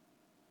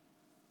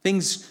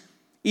 Things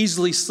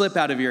easily slip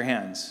out of your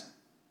hands.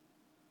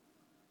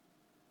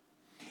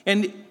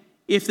 And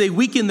if they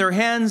weaken their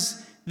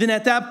hands, then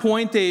at that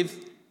point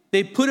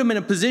they put them in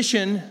a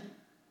position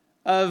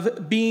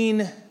of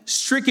being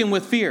stricken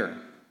with fear.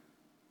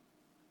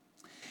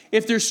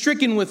 If they're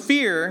stricken with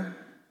fear,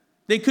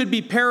 they could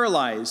be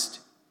paralyzed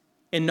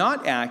and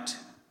not act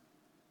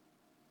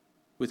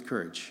with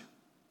courage.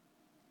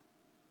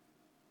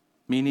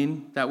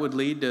 Meaning that would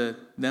lead to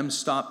them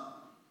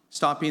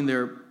stopping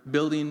their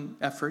building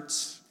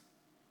efforts.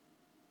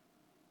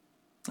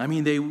 I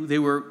mean, they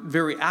were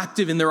very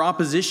active in their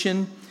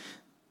opposition.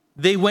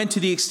 They went to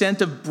the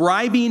extent of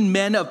bribing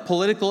men of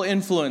political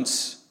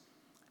influence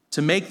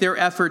to make their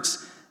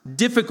efforts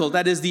difficult.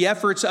 That is, the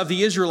efforts of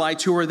the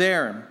Israelites who were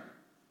there.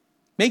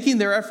 Making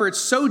their efforts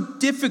so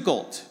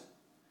difficult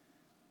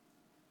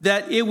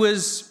that it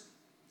was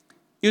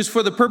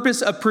for the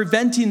purpose of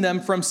preventing them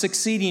from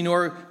succeeding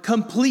or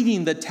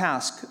completing the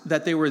task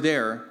that they were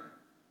there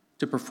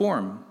to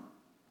perform.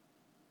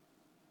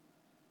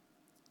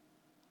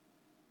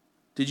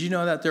 Did you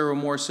know that there were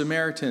more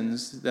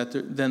Samaritans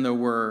than there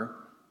were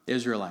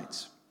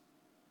Israelites?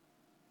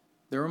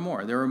 There were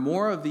more. There were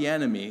more of the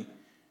enemy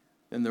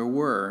than there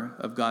were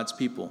of God's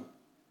people.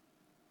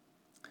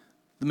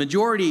 The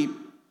majority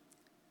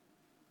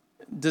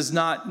does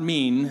not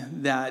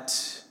mean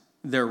that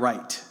they're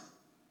right.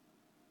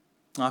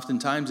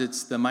 Oftentimes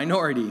it's the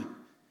minority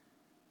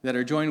that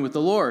are joined with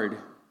the Lord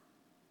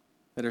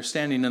that are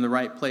standing in the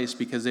right place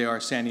because they are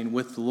standing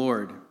with the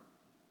Lord.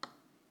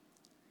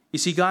 You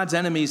see, God's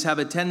enemies have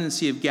a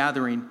tendency of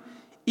gathering,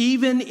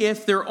 even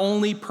if their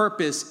only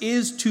purpose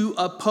is to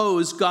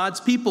oppose God's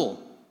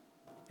people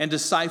and to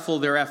stifle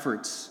their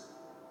efforts.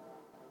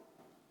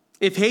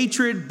 If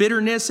hatred,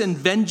 bitterness, and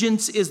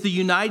vengeance is the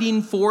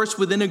uniting force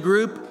within a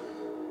group,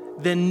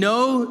 then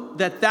know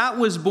that that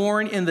was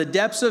born in the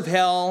depths of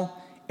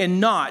hell and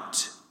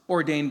not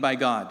ordained by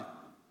God.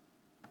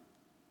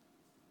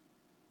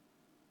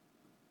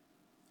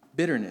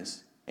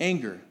 Bitterness,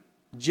 anger,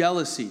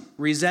 jealousy,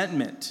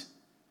 resentment.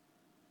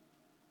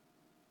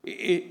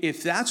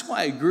 If that's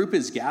why a group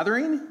is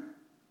gathering,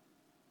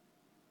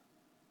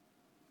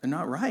 they're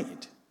not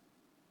right.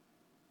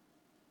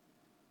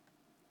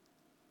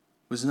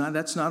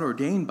 That's not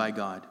ordained by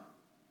God.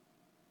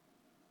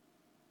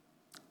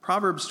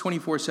 Proverbs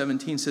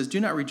 24:17 says, "Do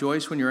not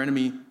rejoice when your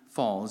enemy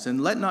falls,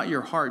 and let not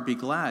your heart be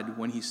glad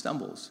when he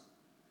stumbles."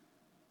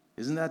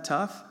 Isn't that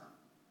tough?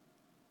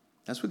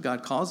 That's what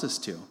God calls us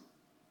to.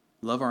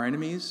 Love our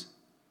enemies.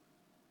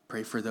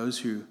 Pray for those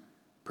who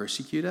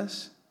persecute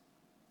us.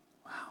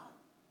 Wow.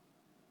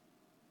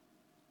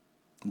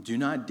 Do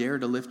not dare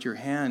to lift your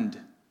hand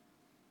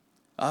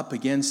up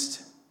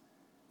against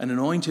an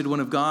anointed one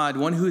of God,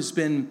 one who's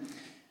been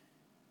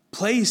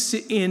placed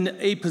in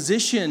a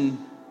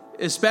position,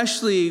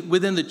 especially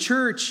within the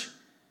church.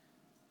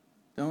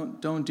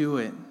 Don't do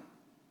it.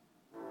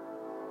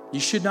 You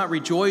should not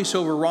rejoice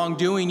over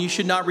wrongdoing. You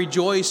should not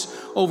rejoice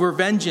over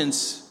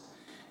vengeance.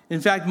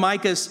 In fact,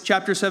 Micah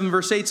chapter 7,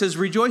 verse 8 says,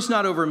 "Rejoice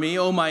not over me,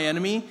 O my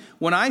enemy.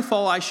 When I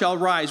fall, I shall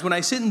rise. When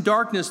I sit in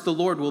darkness, the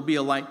Lord will be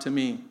a light to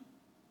me."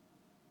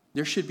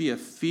 There should be a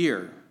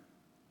fear.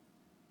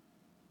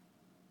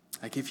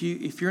 Like if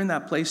you're in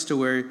that place to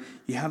where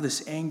you have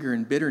this anger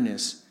and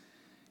bitterness,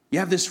 you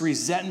have this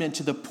resentment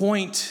to the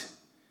point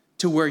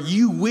to where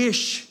you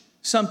wish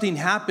something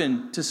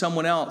happened to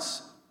someone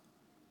else,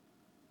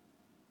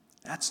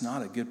 that's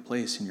not a good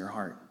place in your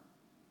heart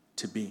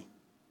to be.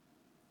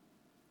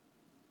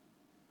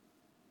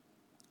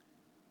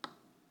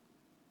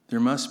 There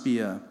must be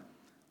a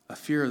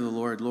fear of the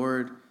Lord.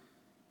 Lord,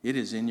 it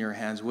is in your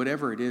hands.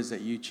 Whatever it is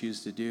that you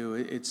choose to do,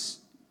 it's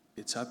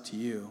up to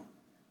you.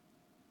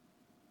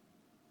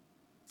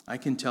 I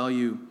can tell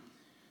you,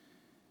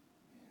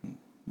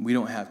 we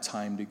don't have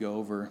time to go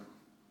over,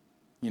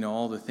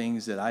 all the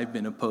things that I've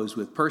been opposed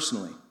with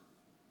personally.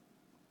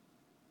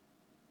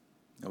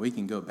 No, we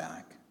can go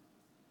back.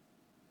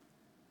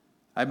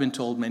 I've been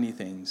told many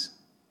things.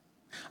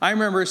 I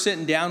remember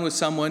sitting down with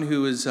someone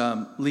who was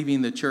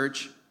leaving the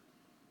church,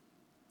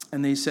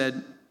 and they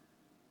said,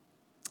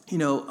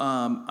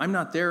 I'm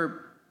not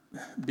there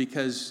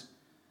because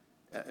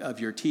of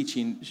your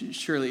teaching.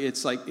 Surely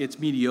it's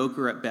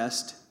mediocre at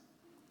best.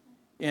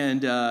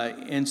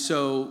 And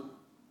so,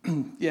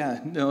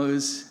 yeah, no, it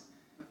was,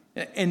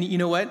 and you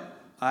know what?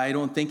 I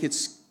don't think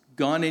it's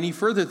gone any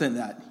further than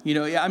that.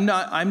 I'm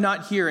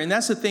not here. And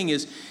that's the thing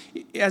is,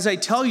 as I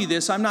tell you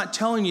this, I'm not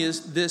telling you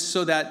this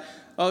so that,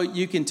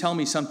 you can tell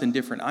me something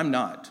different. I'm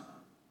not.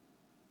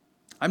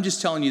 I'm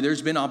just telling you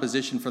there's been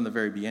opposition from the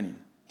very beginning.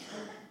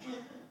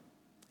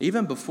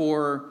 Even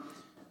before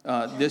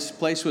this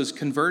place was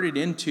converted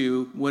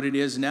into what it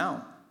is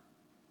now.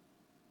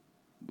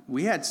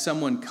 We had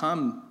someone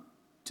come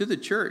to the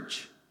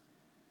church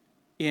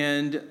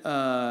and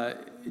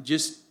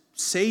just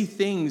say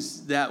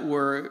things that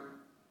were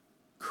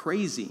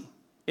crazy.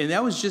 And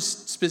that was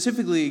just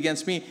specifically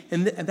against me.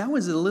 And that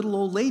was a little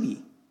old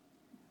lady.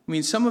 I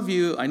mean, some of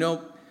you, I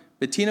know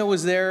Bettina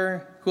was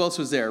there. Who else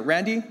was there?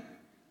 Randy?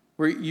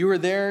 You were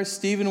there.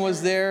 Stephen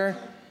was there.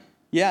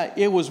 Yeah,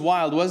 it was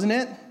wild, wasn't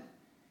it?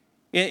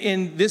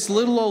 And this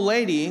little old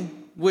lady,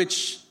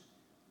 which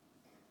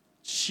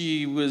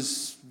she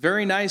was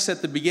very nice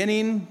at the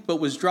beginning, but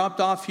was dropped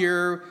off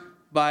here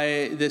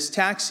by this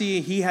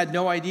taxi. He had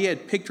no idea.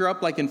 Had picked her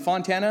up like in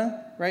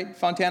Fontana, right?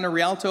 Fontana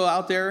Rialto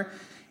out there,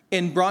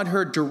 and brought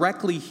her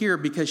directly here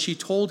because she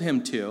told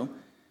him to,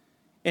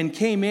 and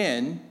came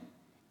in,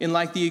 and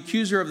like the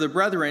accuser of the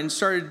brethren,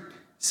 started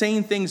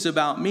saying things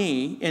about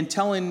me and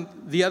telling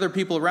the other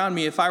people around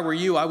me, if I were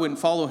you, I wouldn't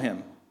follow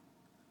him.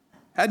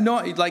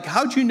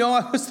 How'd you know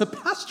I was the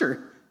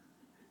pastor,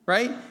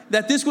 right?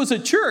 That this was a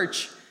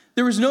church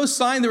There was no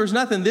sign, there was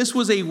nothing. This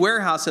was a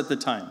warehouse at the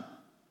time.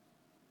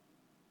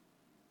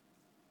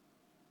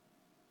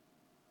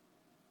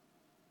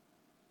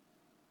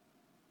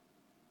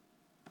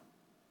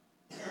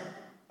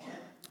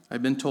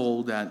 I've been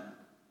told that,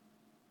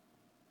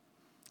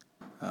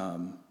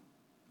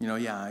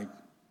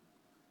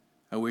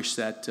 I wish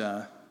that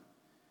to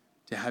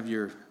have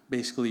your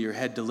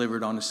head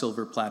delivered on a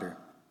silver platter.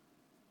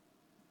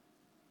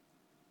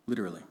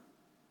 Literally.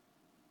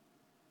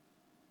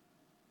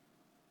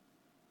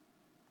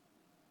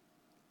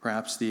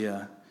 Perhaps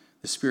the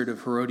spirit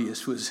of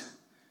Herodias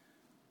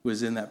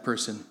was in that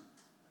person.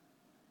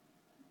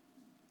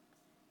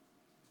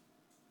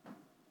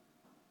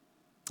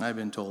 I've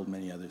been told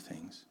many other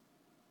things.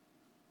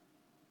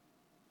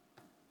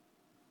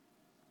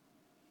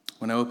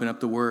 When I open up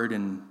the Word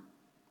in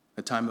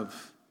a time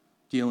of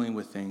dealing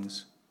with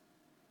things,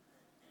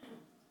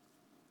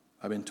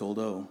 I've been told,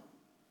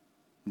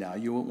 now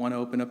you want to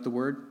open up the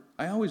Word?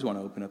 I always want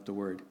to open up the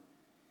Word.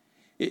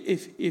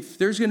 If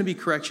there's going to be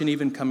correction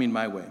even coming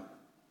my way,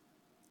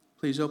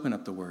 please open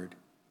up the Word.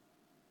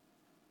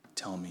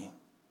 Tell me.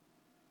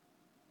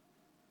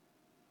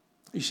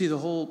 You see, the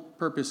whole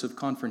purpose of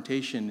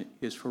confrontation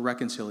is for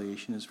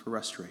reconciliation, is for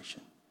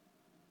restoration.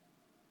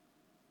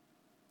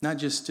 Not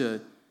just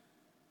to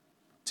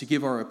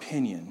give our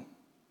opinion,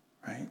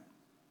 right?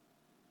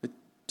 But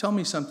tell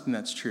me something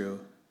that's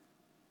true.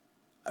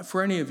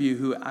 For any of you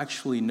who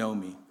actually know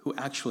me,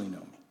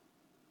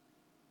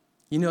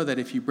 you know that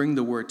if you bring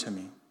the word to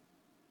me,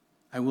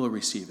 I will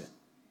receive it.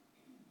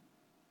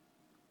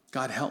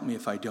 God help me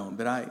if I don't,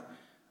 but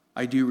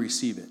I do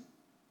receive it,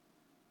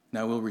 and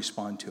I will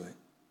respond to it.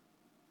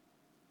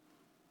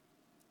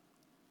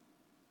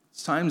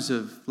 It's times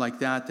like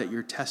that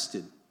you're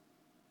tested.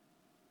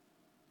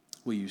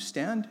 Will you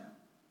stand?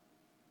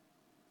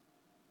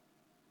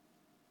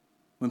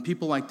 When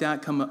people like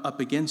that come up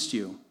against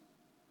you,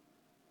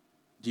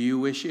 do you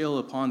wish ill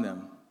upon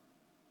them?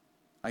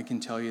 I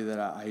can tell you that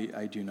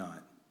I do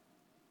not.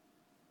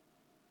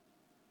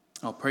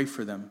 I'll pray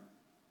for them.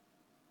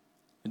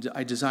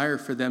 I desire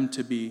for them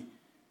to be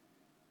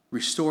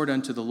restored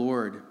unto the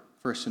Lord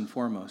first and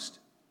foremost,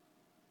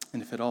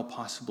 and if at all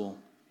possible,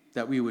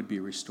 that we would be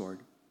restored.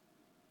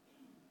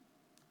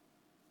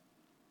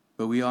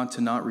 But we ought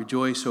to not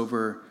rejoice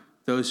over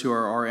those who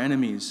are our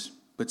enemies,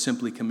 but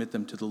simply commit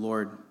them to the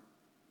Lord.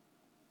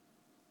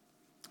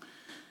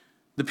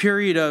 The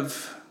period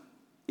of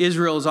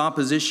Israel's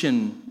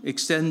opposition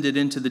extended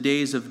into the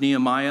days of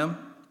Nehemiah.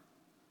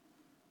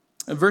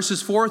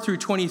 Verses 4 through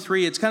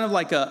 23, it's kind of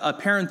like a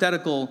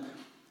parenthetical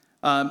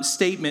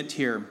statement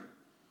here.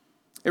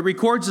 It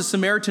records the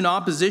Samaritan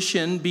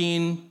opposition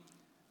being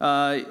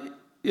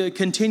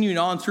continuing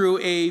on through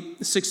a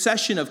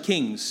succession of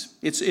kings.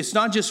 It's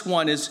not just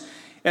one,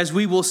 as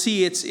we will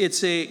see,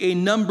 it's a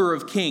number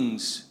of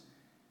kings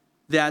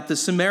that the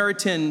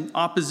Samaritan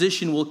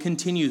opposition will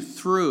continue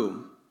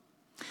through.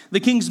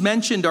 The kings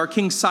mentioned are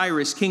King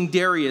Cyrus, King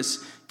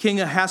Darius, King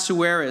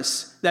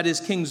Ahasuerus, that is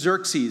King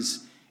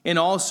Xerxes, and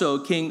also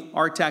King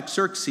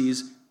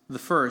Artaxerxes the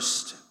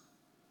first.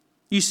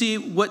 You see,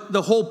 what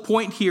the whole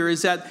point here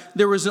is that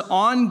there was an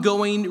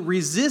ongoing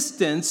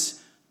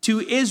resistance to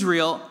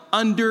Israel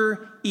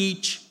under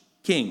each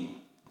king.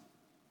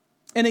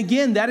 And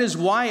again, that is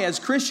why as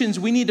Christians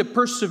we need to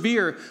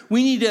persevere.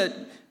 We need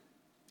to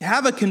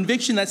have a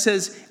conviction that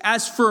says,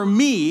 as for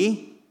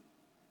me,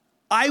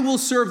 I will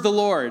serve the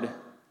Lord.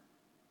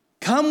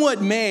 Come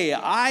what may,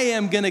 I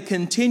am going to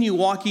continue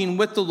walking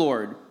with the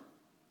Lord.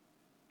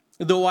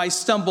 Though I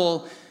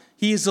stumble,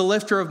 he is the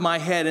lifter of my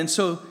head. And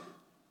so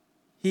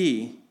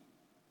he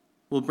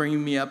will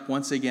bring me up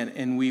once again,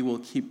 and we will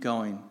keep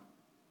going.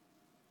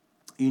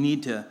 You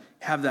need to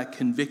have that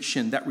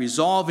conviction, that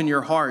resolve in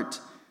your heart.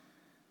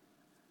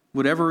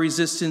 Whatever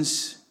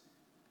resistance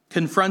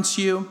confronts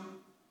you,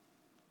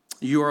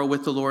 you are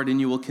with the Lord and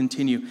you will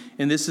continue.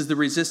 And this is the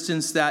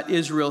resistance that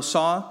Israel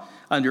saw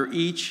under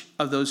each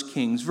of those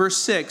kings. Verse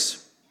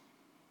 6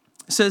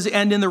 says,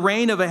 and in the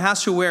reign of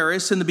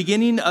Ahasuerus, in the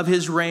beginning of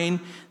his reign,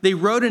 they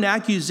wrote an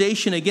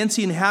accusation against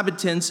the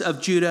inhabitants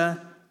of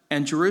Judah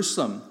and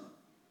Jerusalem.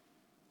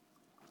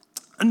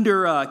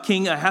 Under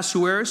King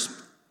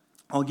Ahasuerus,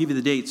 I'll give you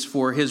the dates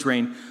for his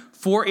reign,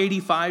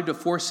 485 to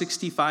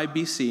 465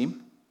 BC.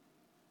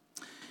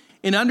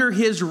 And under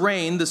his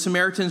reign, the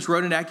Samaritans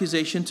wrote an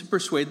accusation to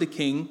persuade the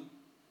king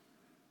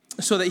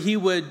so that he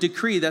would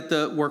decree that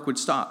the work would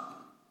stop.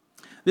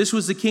 This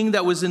was the king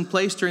that was in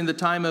place during the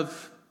time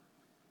of,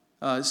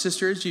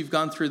 sisters, you've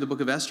gone through the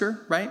book of Esther,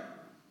 right?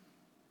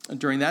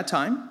 During that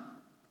time.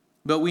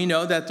 But we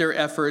know that their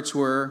efforts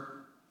were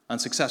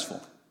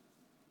unsuccessful.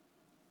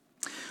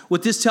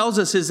 What this tells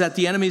us is that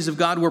the enemies of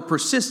God were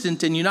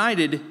persistent and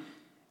united,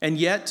 and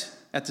yet,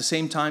 at the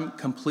same time,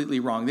 completely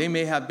wrong. They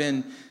may have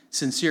been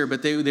sincere,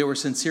 but they were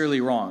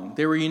sincerely wrong.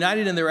 They were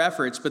united in their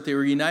efforts, but they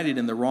were united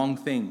in the wrong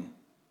thing.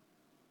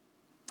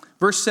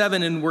 Verse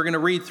 7, and we're going to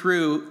read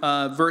through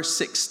verse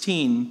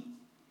 16.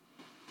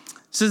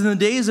 It says, in the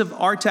days of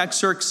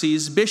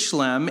Artaxerxes,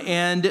 Bishlam,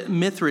 and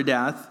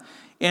Mithridath,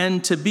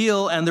 and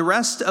Tabeel and the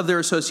rest of their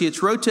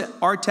associates wrote to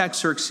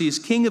Artaxerxes,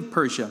 king of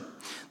Persia.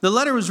 The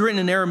letter was written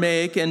in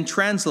Aramaic and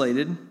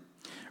translated.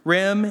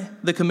 Ram,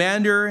 the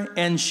commander,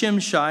 and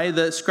Shimshai,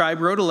 the scribe,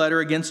 wrote a letter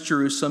against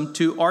Jerusalem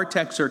to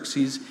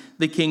Artaxerxes,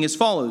 the king, as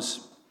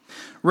follows.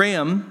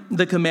 Ram,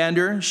 the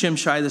commander,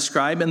 Shimshai, the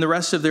scribe, and the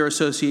rest of their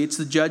associates,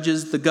 the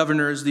judges, the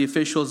governors, the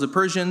officials, the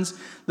Persians,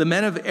 the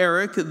men of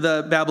Erech,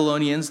 the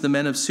Babylonians, the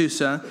men of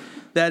Susa,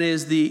 that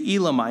is, the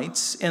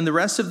Elamites, and the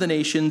rest of the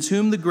nations,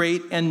 whom the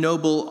great and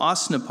noble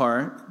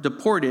Osnappar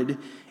deported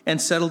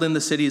and settled in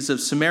the cities of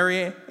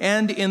Samaria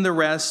and in the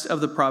rest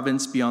of the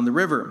province beyond the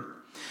river.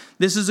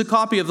 This is a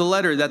copy of the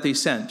letter that they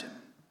sent.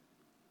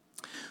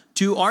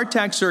 To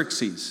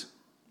Artaxerxes,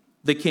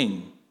 the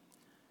king,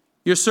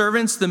 your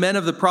servants, the men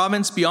of the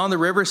province beyond the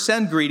river,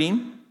 send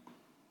greeting.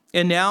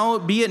 And now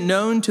be it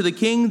known to the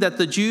king that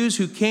the Jews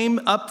who came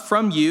up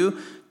from you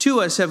to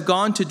us have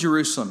gone to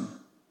Jerusalem.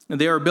 And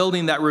they are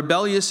building that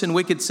rebellious and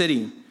wicked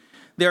city.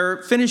 They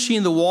are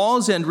finishing the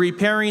walls and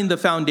repairing the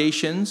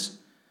foundations.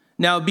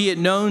 Now be it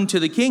known to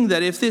the king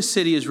that if this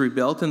city is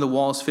rebuilt and the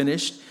walls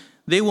finished,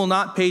 they will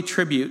not pay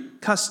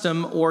tribute,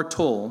 custom, or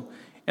toll,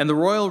 and the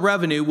royal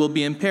revenue will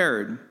be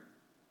impaired.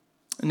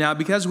 Now,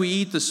 because we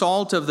eat the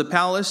salt of the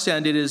palace,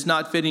 and it is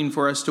not fitting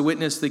for us to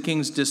witness the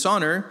king's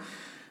dishonor,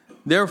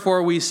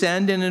 therefore we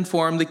send and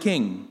inform the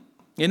king,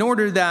 in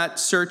order that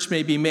search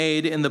may be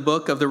made in the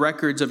book of the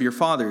records of your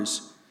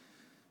fathers.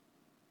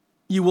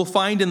 You will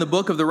find in the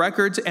book of the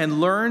records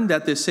and learn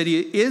that this city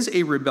is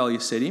a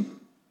rebellious city,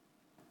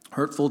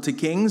 hurtful to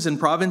kings and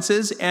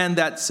provinces, and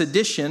that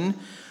sedition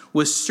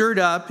was stirred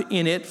up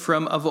in it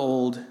from of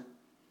old.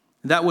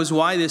 That was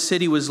why this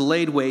city was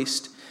laid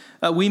waste.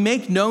 We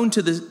make known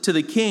to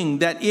the king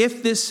that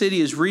if this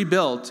city is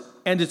rebuilt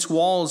and its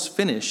walls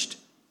finished,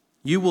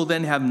 you will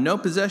then have no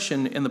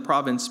possession in the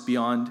province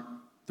beyond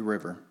the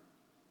river.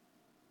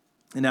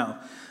 And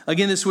now,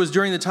 again, this was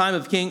during the time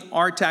of King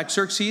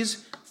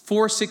Artaxerxes,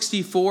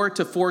 464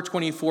 to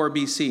 424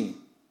 BC.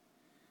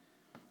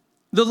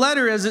 The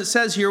letter, as it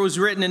says here, was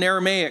written in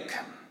Aramaic.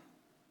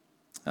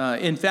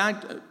 In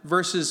fact,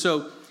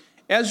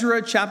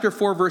 Ezra chapter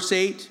 4, verse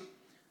 8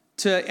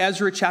 to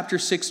Ezra chapter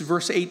 6,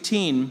 verse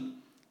 18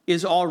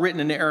 is all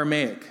written in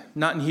Aramaic,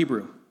 not in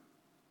Hebrew.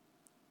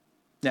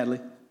 Natalie?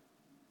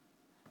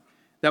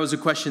 That was a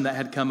question that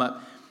had come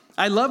up.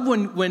 I love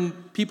when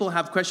people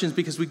have questions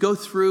because we go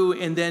through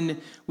and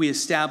then we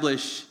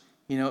establish,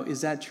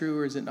 is that true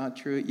or is it not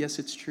true? Yes,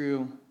 it's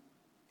true.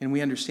 And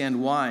we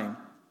understand why.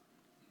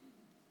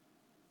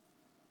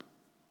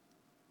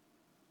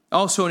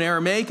 Also in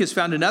Aramaic is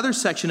found another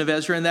section of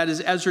Ezra, and that is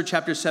Ezra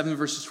chapter 7,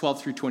 verses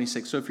 12 through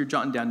 26. So if you're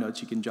jotting down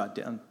notes, you can jot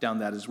down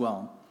that as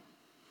well.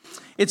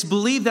 It's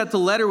believed that the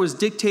letter was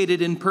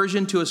dictated in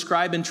Persian to a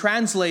scribe and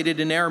translated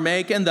in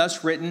Aramaic and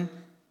thus written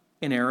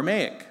in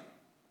Aramaic.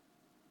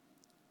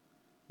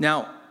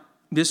 Now,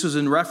 this was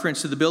in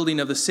reference to the building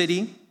of the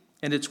city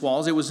and its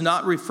walls. It was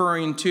not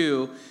referring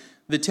to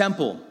the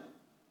temple.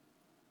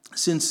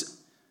 Since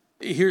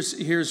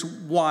here's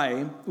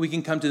why we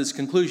can come to this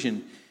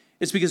conclusion.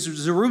 It's because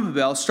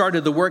Zerubbabel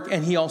started the work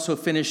and he also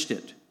finished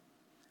it.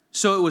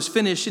 So it was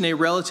finished in a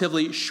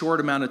relatively short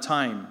amount of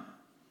time.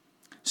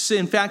 So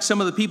in fact,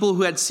 some of the people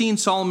who had seen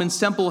Solomon's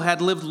temple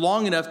had lived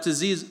long enough to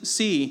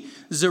see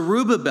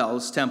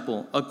Zerubbabel's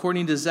temple,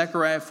 according to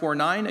Zechariah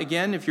 4:9.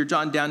 Again, if you're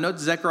jotting down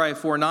notes, Zechariah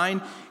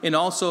 4:9, and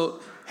also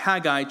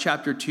Haggai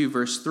chapter 2,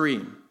 verse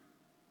 3.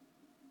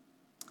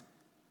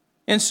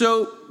 And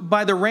so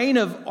by the reign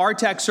of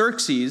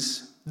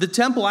Artaxerxes, the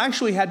temple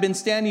actually had been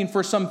standing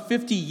for some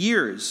 50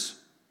 years.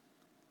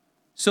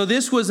 So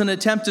this was an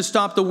attempt to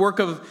stop the work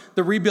of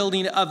the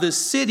rebuilding of the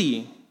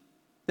city,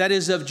 that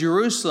is of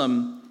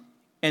Jerusalem,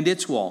 and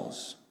its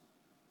walls.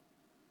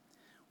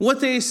 What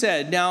they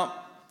said, now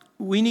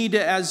we need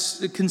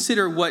to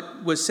consider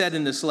what was said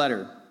in this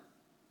letter,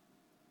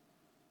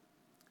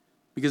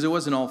 because it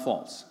wasn't all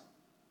false.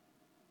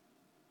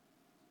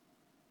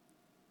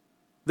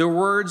 Their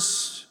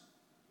words,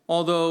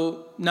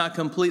 although not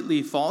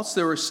completely false,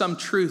 there was some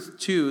truth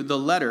to the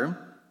letter.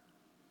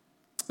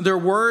 Their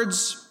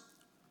words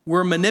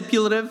were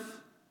manipulative,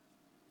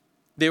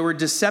 they were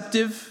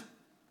deceptive,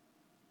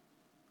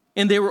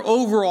 and they were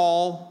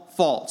overall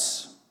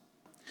false.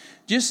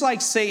 Just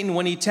like Satan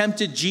when he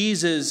tempted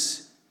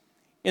Jesus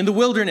in the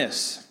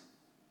wilderness.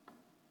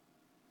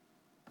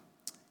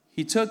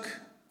 He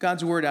took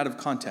God's word out of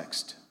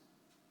context.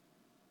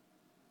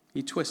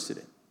 He twisted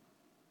it.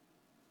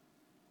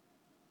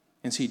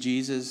 And see,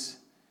 Jesus,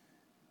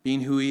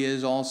 being who he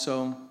is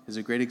also, is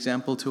a great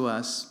example to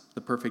us,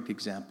 the perfect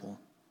example.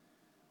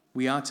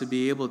 We ought to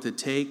be able to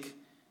take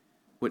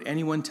what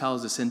anyone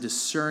tells us and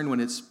discern when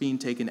it's being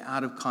taken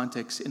out of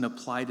context and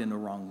applied in a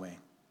wrong way.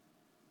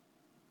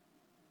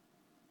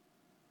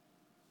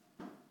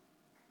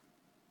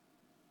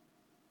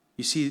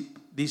 You see,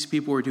 these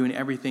people were doing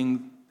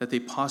everything that they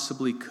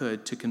possibly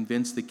could to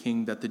convince the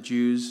king that the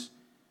Jews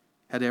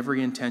had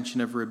every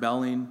intention of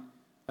rebelling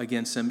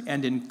against him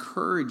and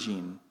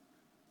encouraging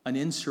an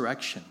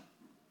insurrection,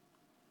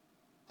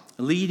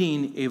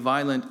 leading a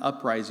violent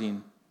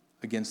uprising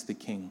against the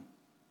king.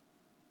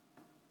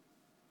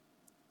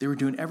 They were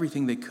doing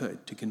everything they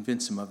could to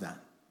convince him of that.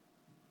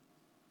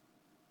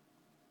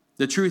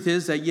 The truth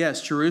is that,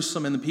 yes,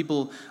 Jerusalem and the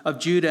people of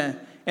Judah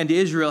and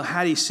Israel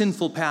had a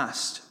sinful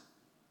past.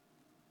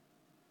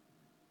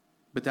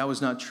 But that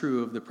was not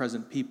true of the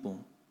present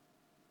people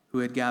who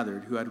had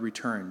gathered, who had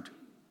returned,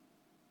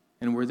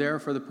 and were there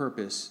for the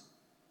purpose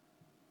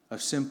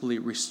of simply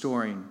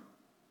restoring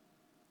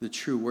the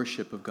true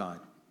worship of God.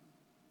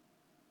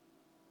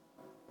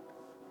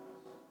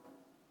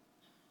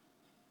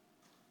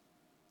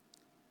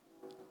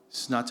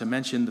 This is not to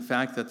mention the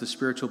fact that the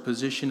spiritual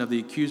position of the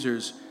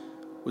accusers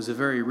was the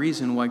very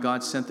reason why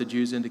God sent the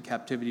Jews into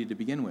captivity to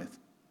begin with,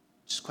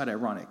 which is quite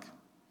ironic.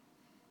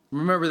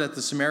 Remember that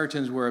the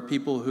Samaritans were a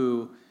people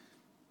who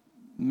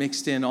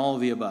mixed in all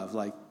of the above,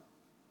 like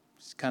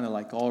it's kind of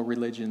like all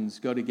religions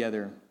go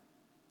together.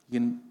 You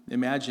can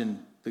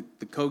imagine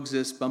the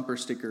coexist bumper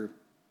sticker,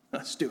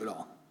 let's do it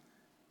all.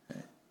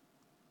 Okay.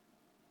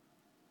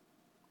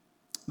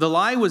 The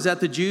lie was that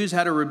the Jews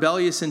had a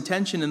rebellious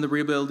intention in the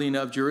rebuilding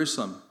of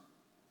Jerusalem.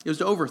 It was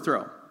to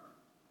overthrow.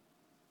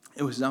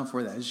 It was not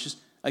for that. It's just,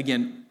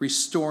 again,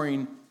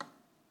 restoring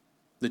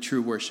the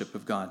true worship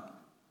of God.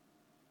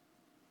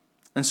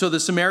 And so the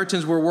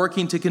Samaritans were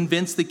working to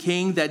convince the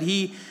king that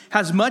he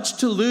has much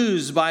to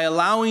lose by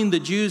allowing the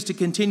Jews to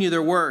continue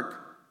their work.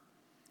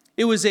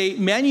 It was a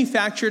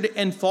manufactured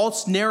and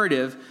false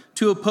narrative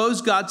to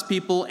oppose God's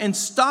people and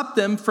stop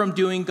them from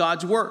doing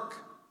God's work.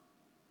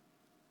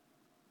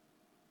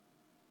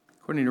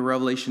 According to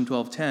Revelation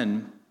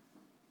 12:10,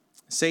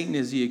 Satan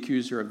is the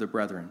accuser of the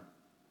brethren.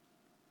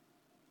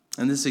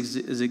 And this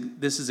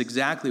is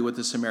exactly what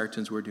the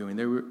Samaritans were doing.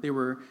 They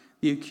were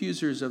the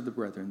accusers of the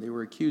brethren. They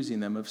were accusing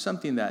them of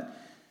something that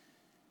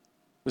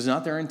was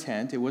not their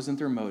intent. It wasn't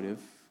their motive.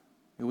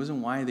 It wasn't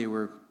why they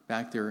were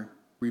back there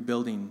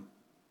rebuilding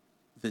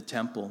the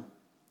temple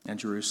and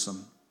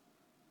Jerusalem.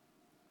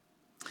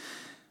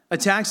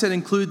 Attacks that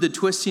include the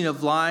twisting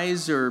of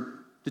lies or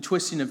the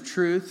twisting of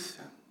truth,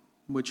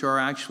 which are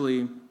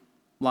actually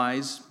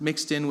lies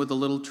mixed in with a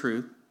little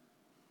truth,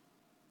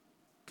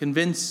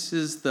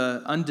 convinces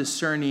the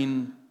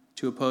undiscerning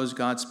to oppose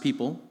God's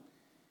people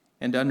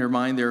and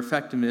undermine their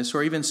effectiveness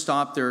or even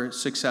stop their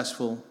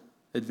successful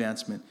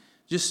advancement.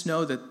 Just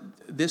know that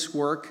this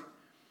work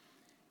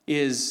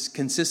is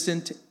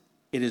consistent.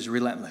 It is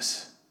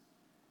relentless.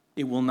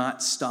 It will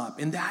not stop.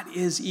 And that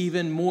is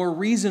even more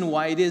reason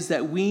why it is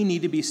that we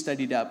need to be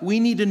studied up.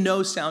 We need to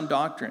know sound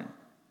doctrine.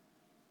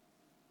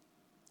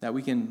 That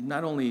we can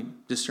not only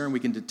discern, we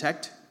can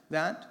detect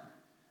that,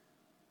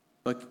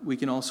 but we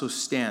can also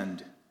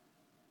stand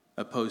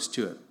opposed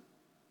to it.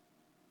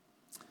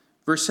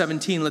 Verse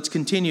 17, let's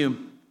continue.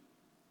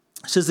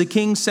 It says, the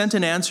king sent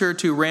an answer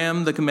to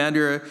Ram the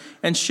commander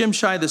and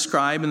Shimshai the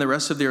scribe and the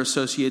rest of their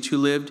associates who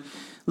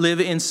live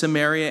in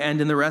Samaria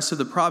and in the rest of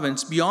the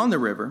province beyond the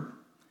river,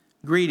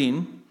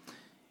 greeting.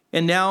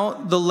 And now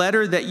the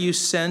letter that you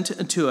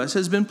sent to us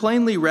has been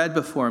plainly read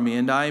before me,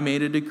 and I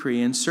made a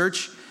decree, and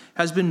search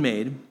has been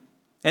made.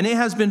 And it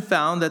has been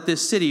found that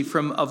this city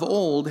from of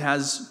old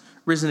has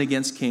risen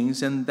against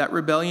kings, and that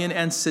rebellion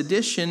and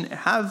sedition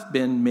have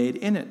been made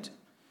in it.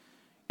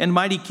 And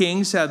mighty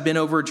kings have been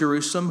over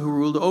Jerusalem, who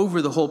ruled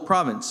over the whole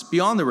province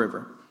beyond the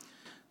river,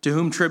 to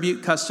whom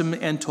tribute, custom,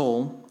 and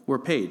toll were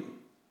paid.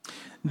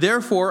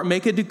 Therefore,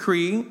 make a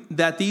decree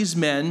that these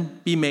men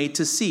be made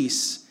to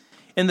cease,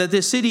 and that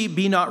this city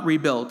be not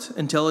rebuilt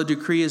until a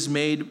decree is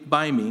made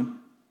by me.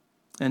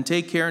 And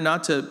take care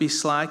not to be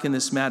slack in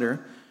this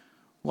matter.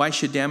 Why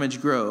should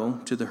damage grow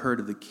to the hurt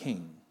of the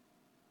king?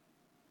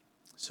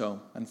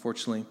 So,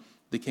 unfortunately,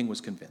 the king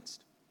was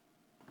convinced.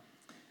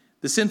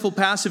 The sinful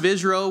past of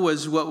Israel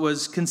was what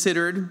was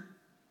considered,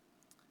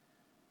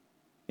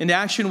 and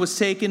action was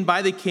taken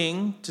by the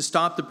king to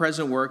stop the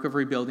present work of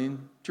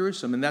rebuilding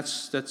Jerusalem. And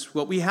that's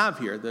what we have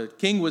here. The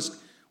king was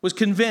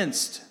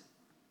convinced.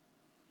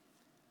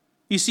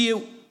 You see,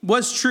 it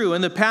was true.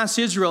 In the past,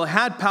 Israel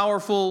had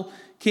powerful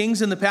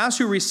kings in the past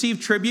who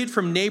received tribute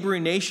from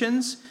neighboring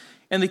nations.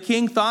 And the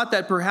king thought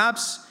that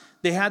perhaps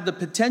they had the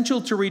potential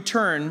to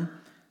return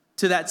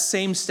to that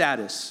same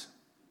status.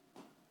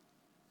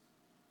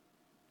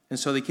 And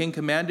so the king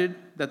commanded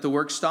that the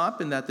work stop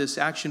and that this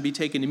action be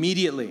taken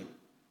immediately,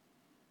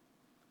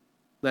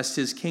 lest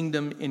his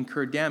kingdom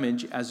incur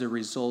damage as a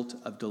result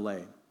of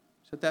delay.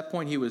 So at that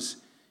point, he was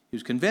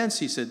convinced.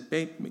 He said,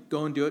 hey,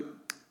 go and do it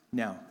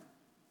now.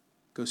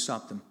 Go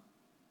stop them.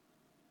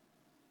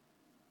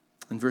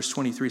 And verse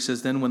 23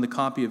 says, then when the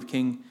copy of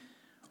King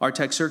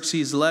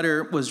Artaxerxes'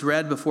 letter was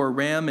read before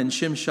Ram and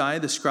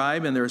Shimshai the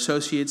scribe and their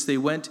associates, they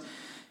went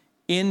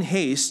in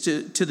haste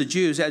to the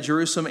Jews at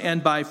Jerusalem,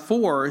 and by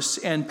force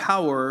and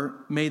power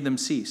made them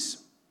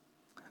cease.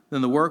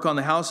 Then the work on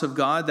the house of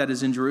God that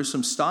is in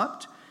Jerusalem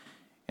stopped,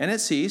 and it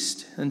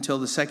ceased until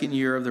the second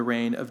year of the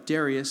reign of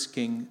Darius,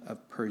 king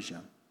of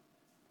Persia.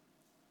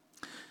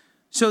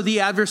 So the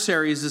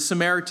adversaries, the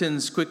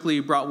Samaritans, quickly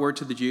brought word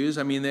to the Jews.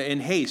 I mean,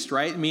 in haste,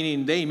 right?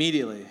 Meaning they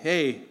immediately,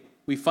 hey,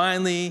 we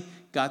finally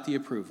got the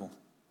approval.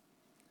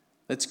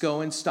 Let's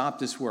go and stop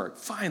this work.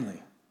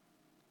 Finally.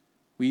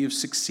 We have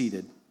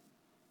succeeded.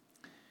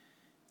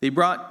 They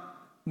brought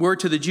word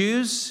to the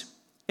Jews,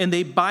 and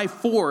they by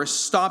force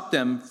stopped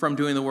them from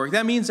doing the work.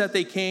 That means that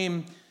they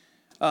came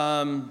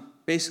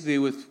basically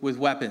with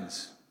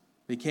weapons.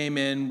 They came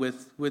in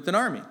with an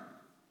army.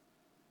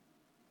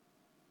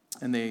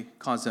 And they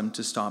caused them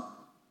to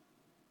stop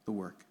the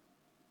work.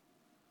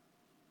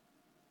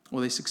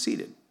 Well, they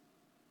succeeded,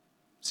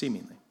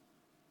 seemingly.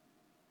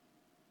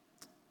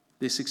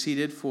 They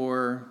succeeded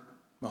for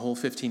a whole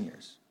 15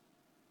 years.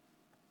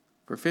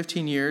 For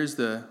 15 years,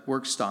 the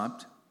work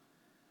stopped.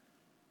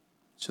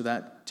 So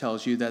that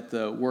tells you that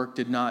the work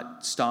did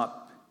not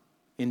stop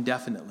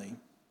indefinitely.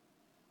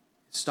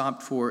 It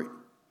stopped for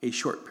a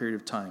short period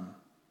of time.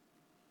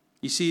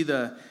 You see,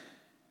 the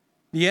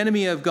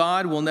enemy of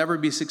God will never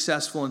be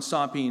successful in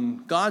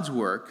stopping God's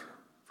work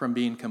from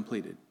being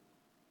completed,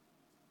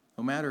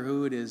 no matter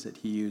who it is that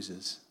he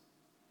uses,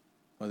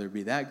 whether it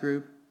be that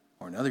group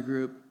or another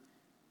group.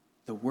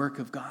 The work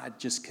of God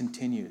just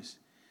continues.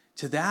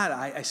 To that,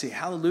 I say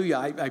hallelujah.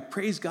 I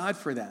praise God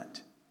for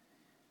that.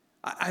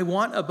 I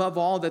want above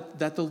all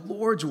that the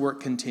Lord's work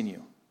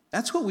continue.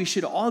 That's what we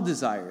should all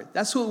desire.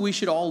 That's what we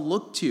should all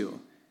look to.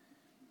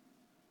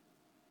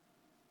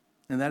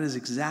 And that is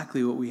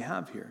exactly what we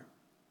have here.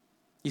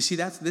 You see,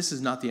 this is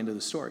not the end of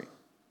the story.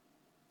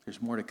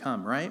 There's more to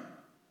come, right?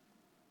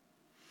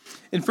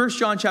 In 1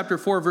 John chapter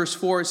 4, verse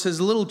 4, it says,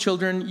 "Little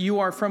children, you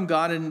are from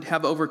God and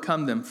have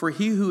overcome them, for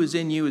he who is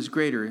in you is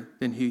greater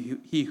than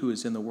he who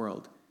is in the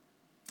world."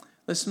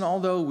 Listen,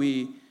 although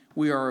we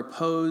are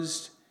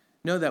opposed,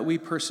 know that we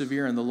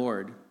persevere in the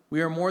Lord.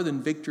 We are more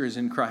than victors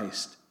in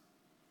Christ.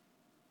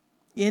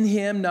 In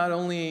him, not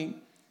only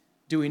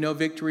do we know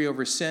victory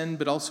over sin,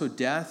 but also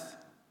death.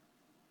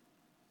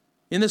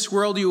 In this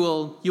world, you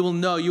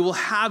will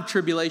have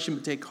tribulation,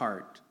 but take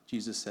heart,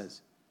 Jesus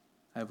says.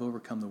 I have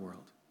overcome the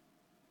world.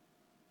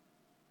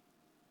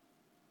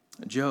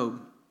 Job,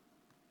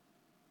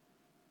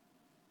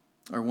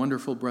 our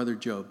wonderful brother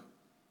Job,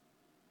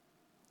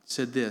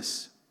 said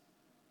this,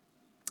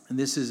 and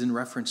this is in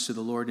reference to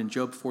the Lord in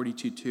Job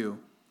 42:2.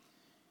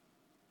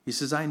 He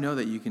says, "I know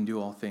that you can do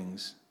all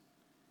things,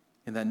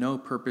 and that no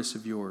purpose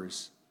of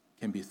yours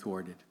can be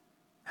thwarted."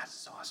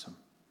 That's awesome.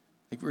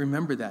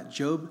 Remember that,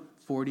 Job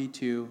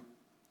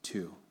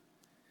 42:2.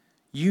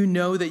 I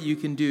know that you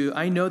can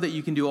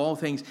do all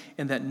things,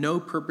 and that no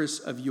purpose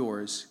of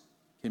yours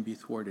can be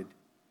thwarted.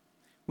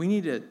 We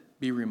need to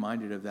be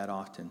reminded of that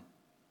often.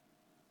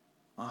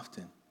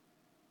 Often.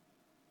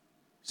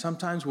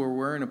 Sometimes where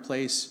we're in a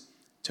place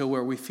to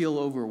where we feel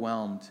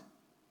overwhelmed.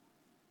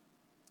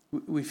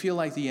 We feel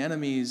like the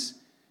enemies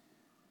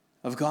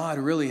of God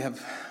really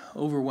have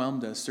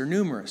overwhelmed us. They're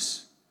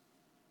numerous.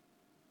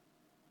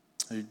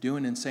 They're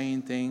doing and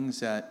saying things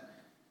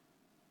that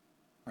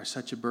are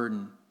such a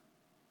burden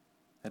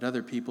that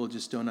other people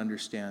just don't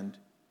understand.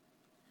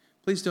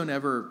 Please don't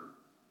ever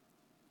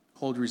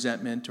hold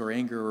resentment or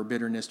anger or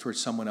bitterness towards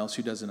someone else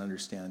who doesn't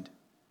understand.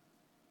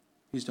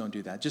 Please don't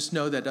do that. Just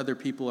know that other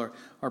people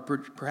are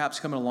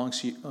perhaps coming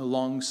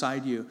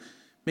alongside you,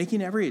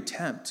 making every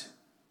attempt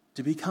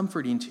to be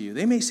comforting to you.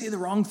 They may say the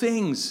wrong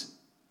things.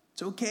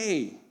 It's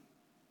okay.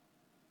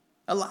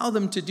 Allow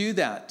them to do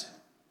that.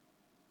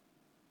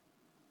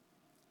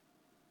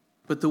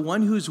 But the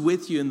one who's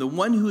with you and the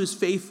one who is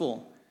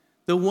faithful,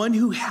 the one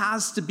who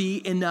has to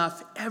be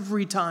enough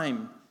every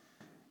time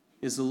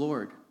is the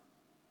Lord.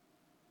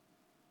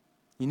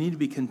 You need to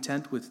be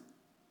content with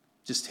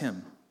just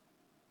him.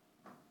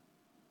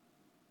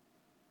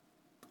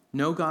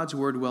 Know God's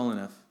word well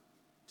enough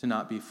to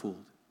not be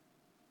fooled.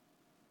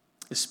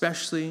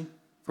 Especially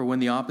for when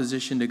the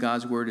opposition to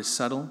God's word is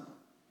subtle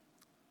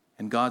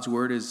and God's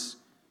word is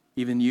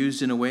even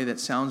used in a way that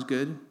sounds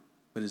good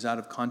but is out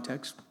of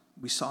context.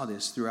 We saw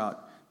this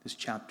throughout this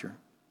chapter.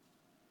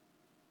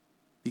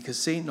 Because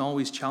Satan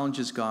always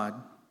challenges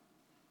God.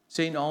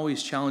 Satan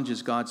always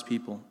challenges God's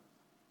people.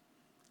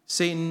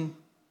 Satan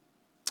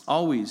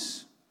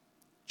always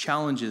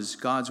challenges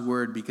God's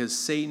word because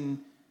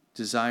Satan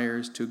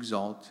desires to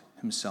exalt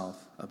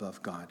himself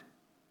above God.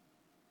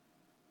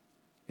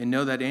 And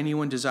know that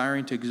anyone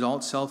desiring to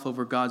exalt self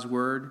over God's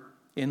word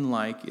in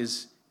like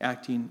is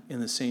acting in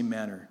the same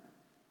manner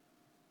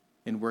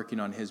in working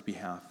on his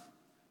behalf.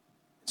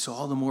 So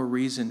all the more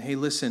reason, hey,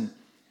 listen,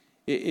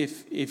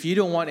 if you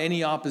don't want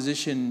any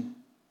opposition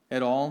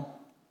at all,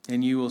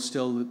 and you will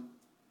still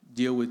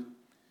deal with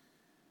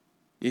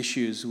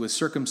issues, with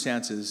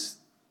circumstances,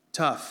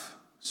 tough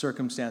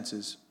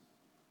circumstances,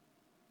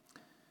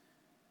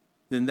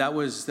 then that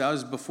was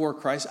before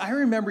Christ. I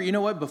remember, you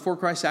know what, before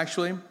Christ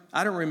actually,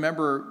 I don't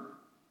remember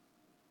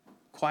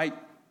quite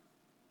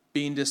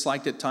being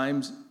disliked at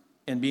times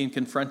and being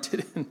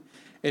confronted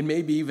and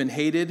maybe even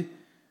hated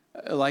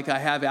like I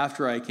have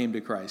after I came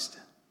to Christ.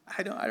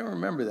 I don't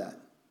remember that.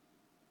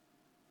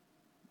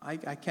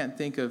 I can't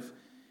think of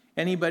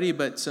anybody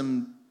but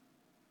some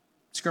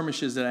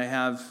skirmishes that I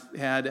have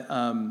had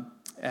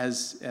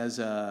as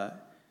a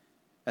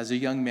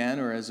young man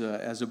or as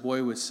a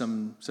boy with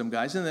some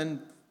guys, and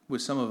then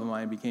with some of them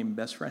I became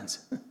best friends.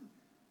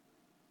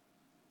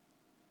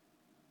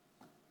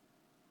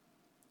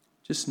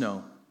 just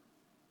know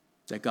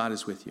that God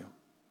is with you.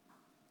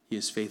 He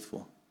is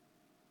faithful.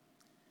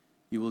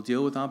 You will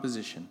deal with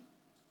opposition,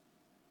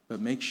 but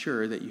make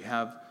sure that you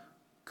have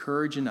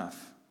courage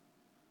enough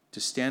to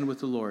stand with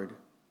the Lord,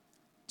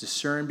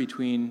 discern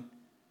between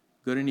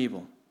good and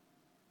evil,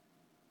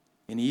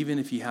 and even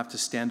if you have to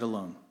stand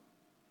alone,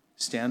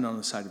 stand on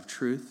the side of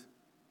truth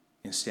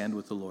and stand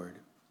with the Lord.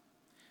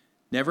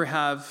 Never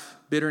have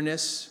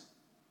bitterness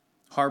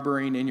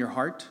harboring in your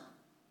heart.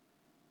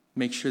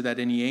 Make sure that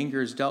any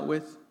anger is dealt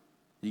with.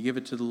 You give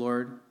it to the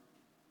Lord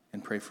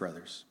and pray for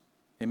others.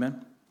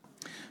 Amen.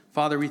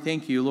 Father, we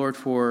thank you, Lord,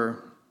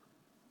 for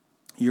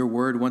your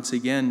word once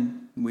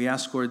again. We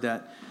ask, Lord,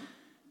 that,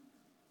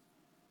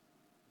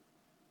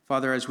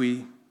 Father, as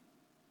we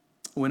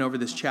went over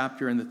this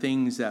chapter and the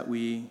things that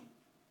we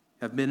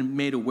have been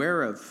made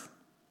aware of,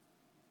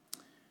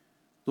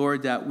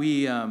 Lord, that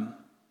we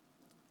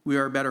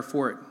are better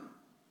for it,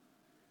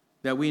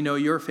 that we know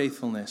your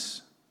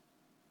faithfulness.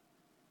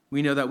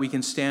 We know that we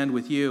can stand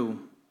with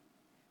you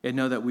and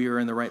know that we are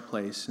in the right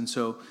place. And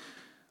so,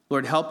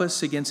 Lord, help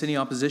us against any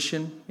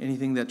opposition,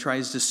 anything that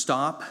tries to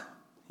stop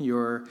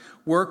your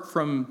work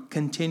from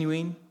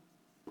continuing.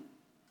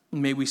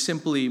 May we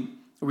simply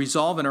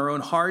resolve in our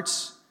own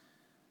hearts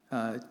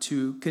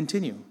to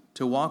continue,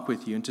 to walk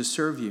with you and to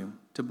serve you,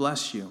 to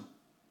bless you.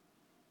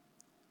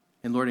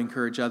 And Lord,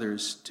 encourage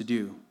others to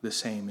do the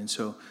same. And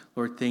so,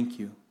 Lord, thank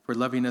you for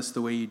loving us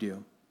the way you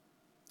do.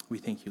 We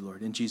thank you,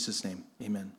 Lord. In Jesus' name, amen.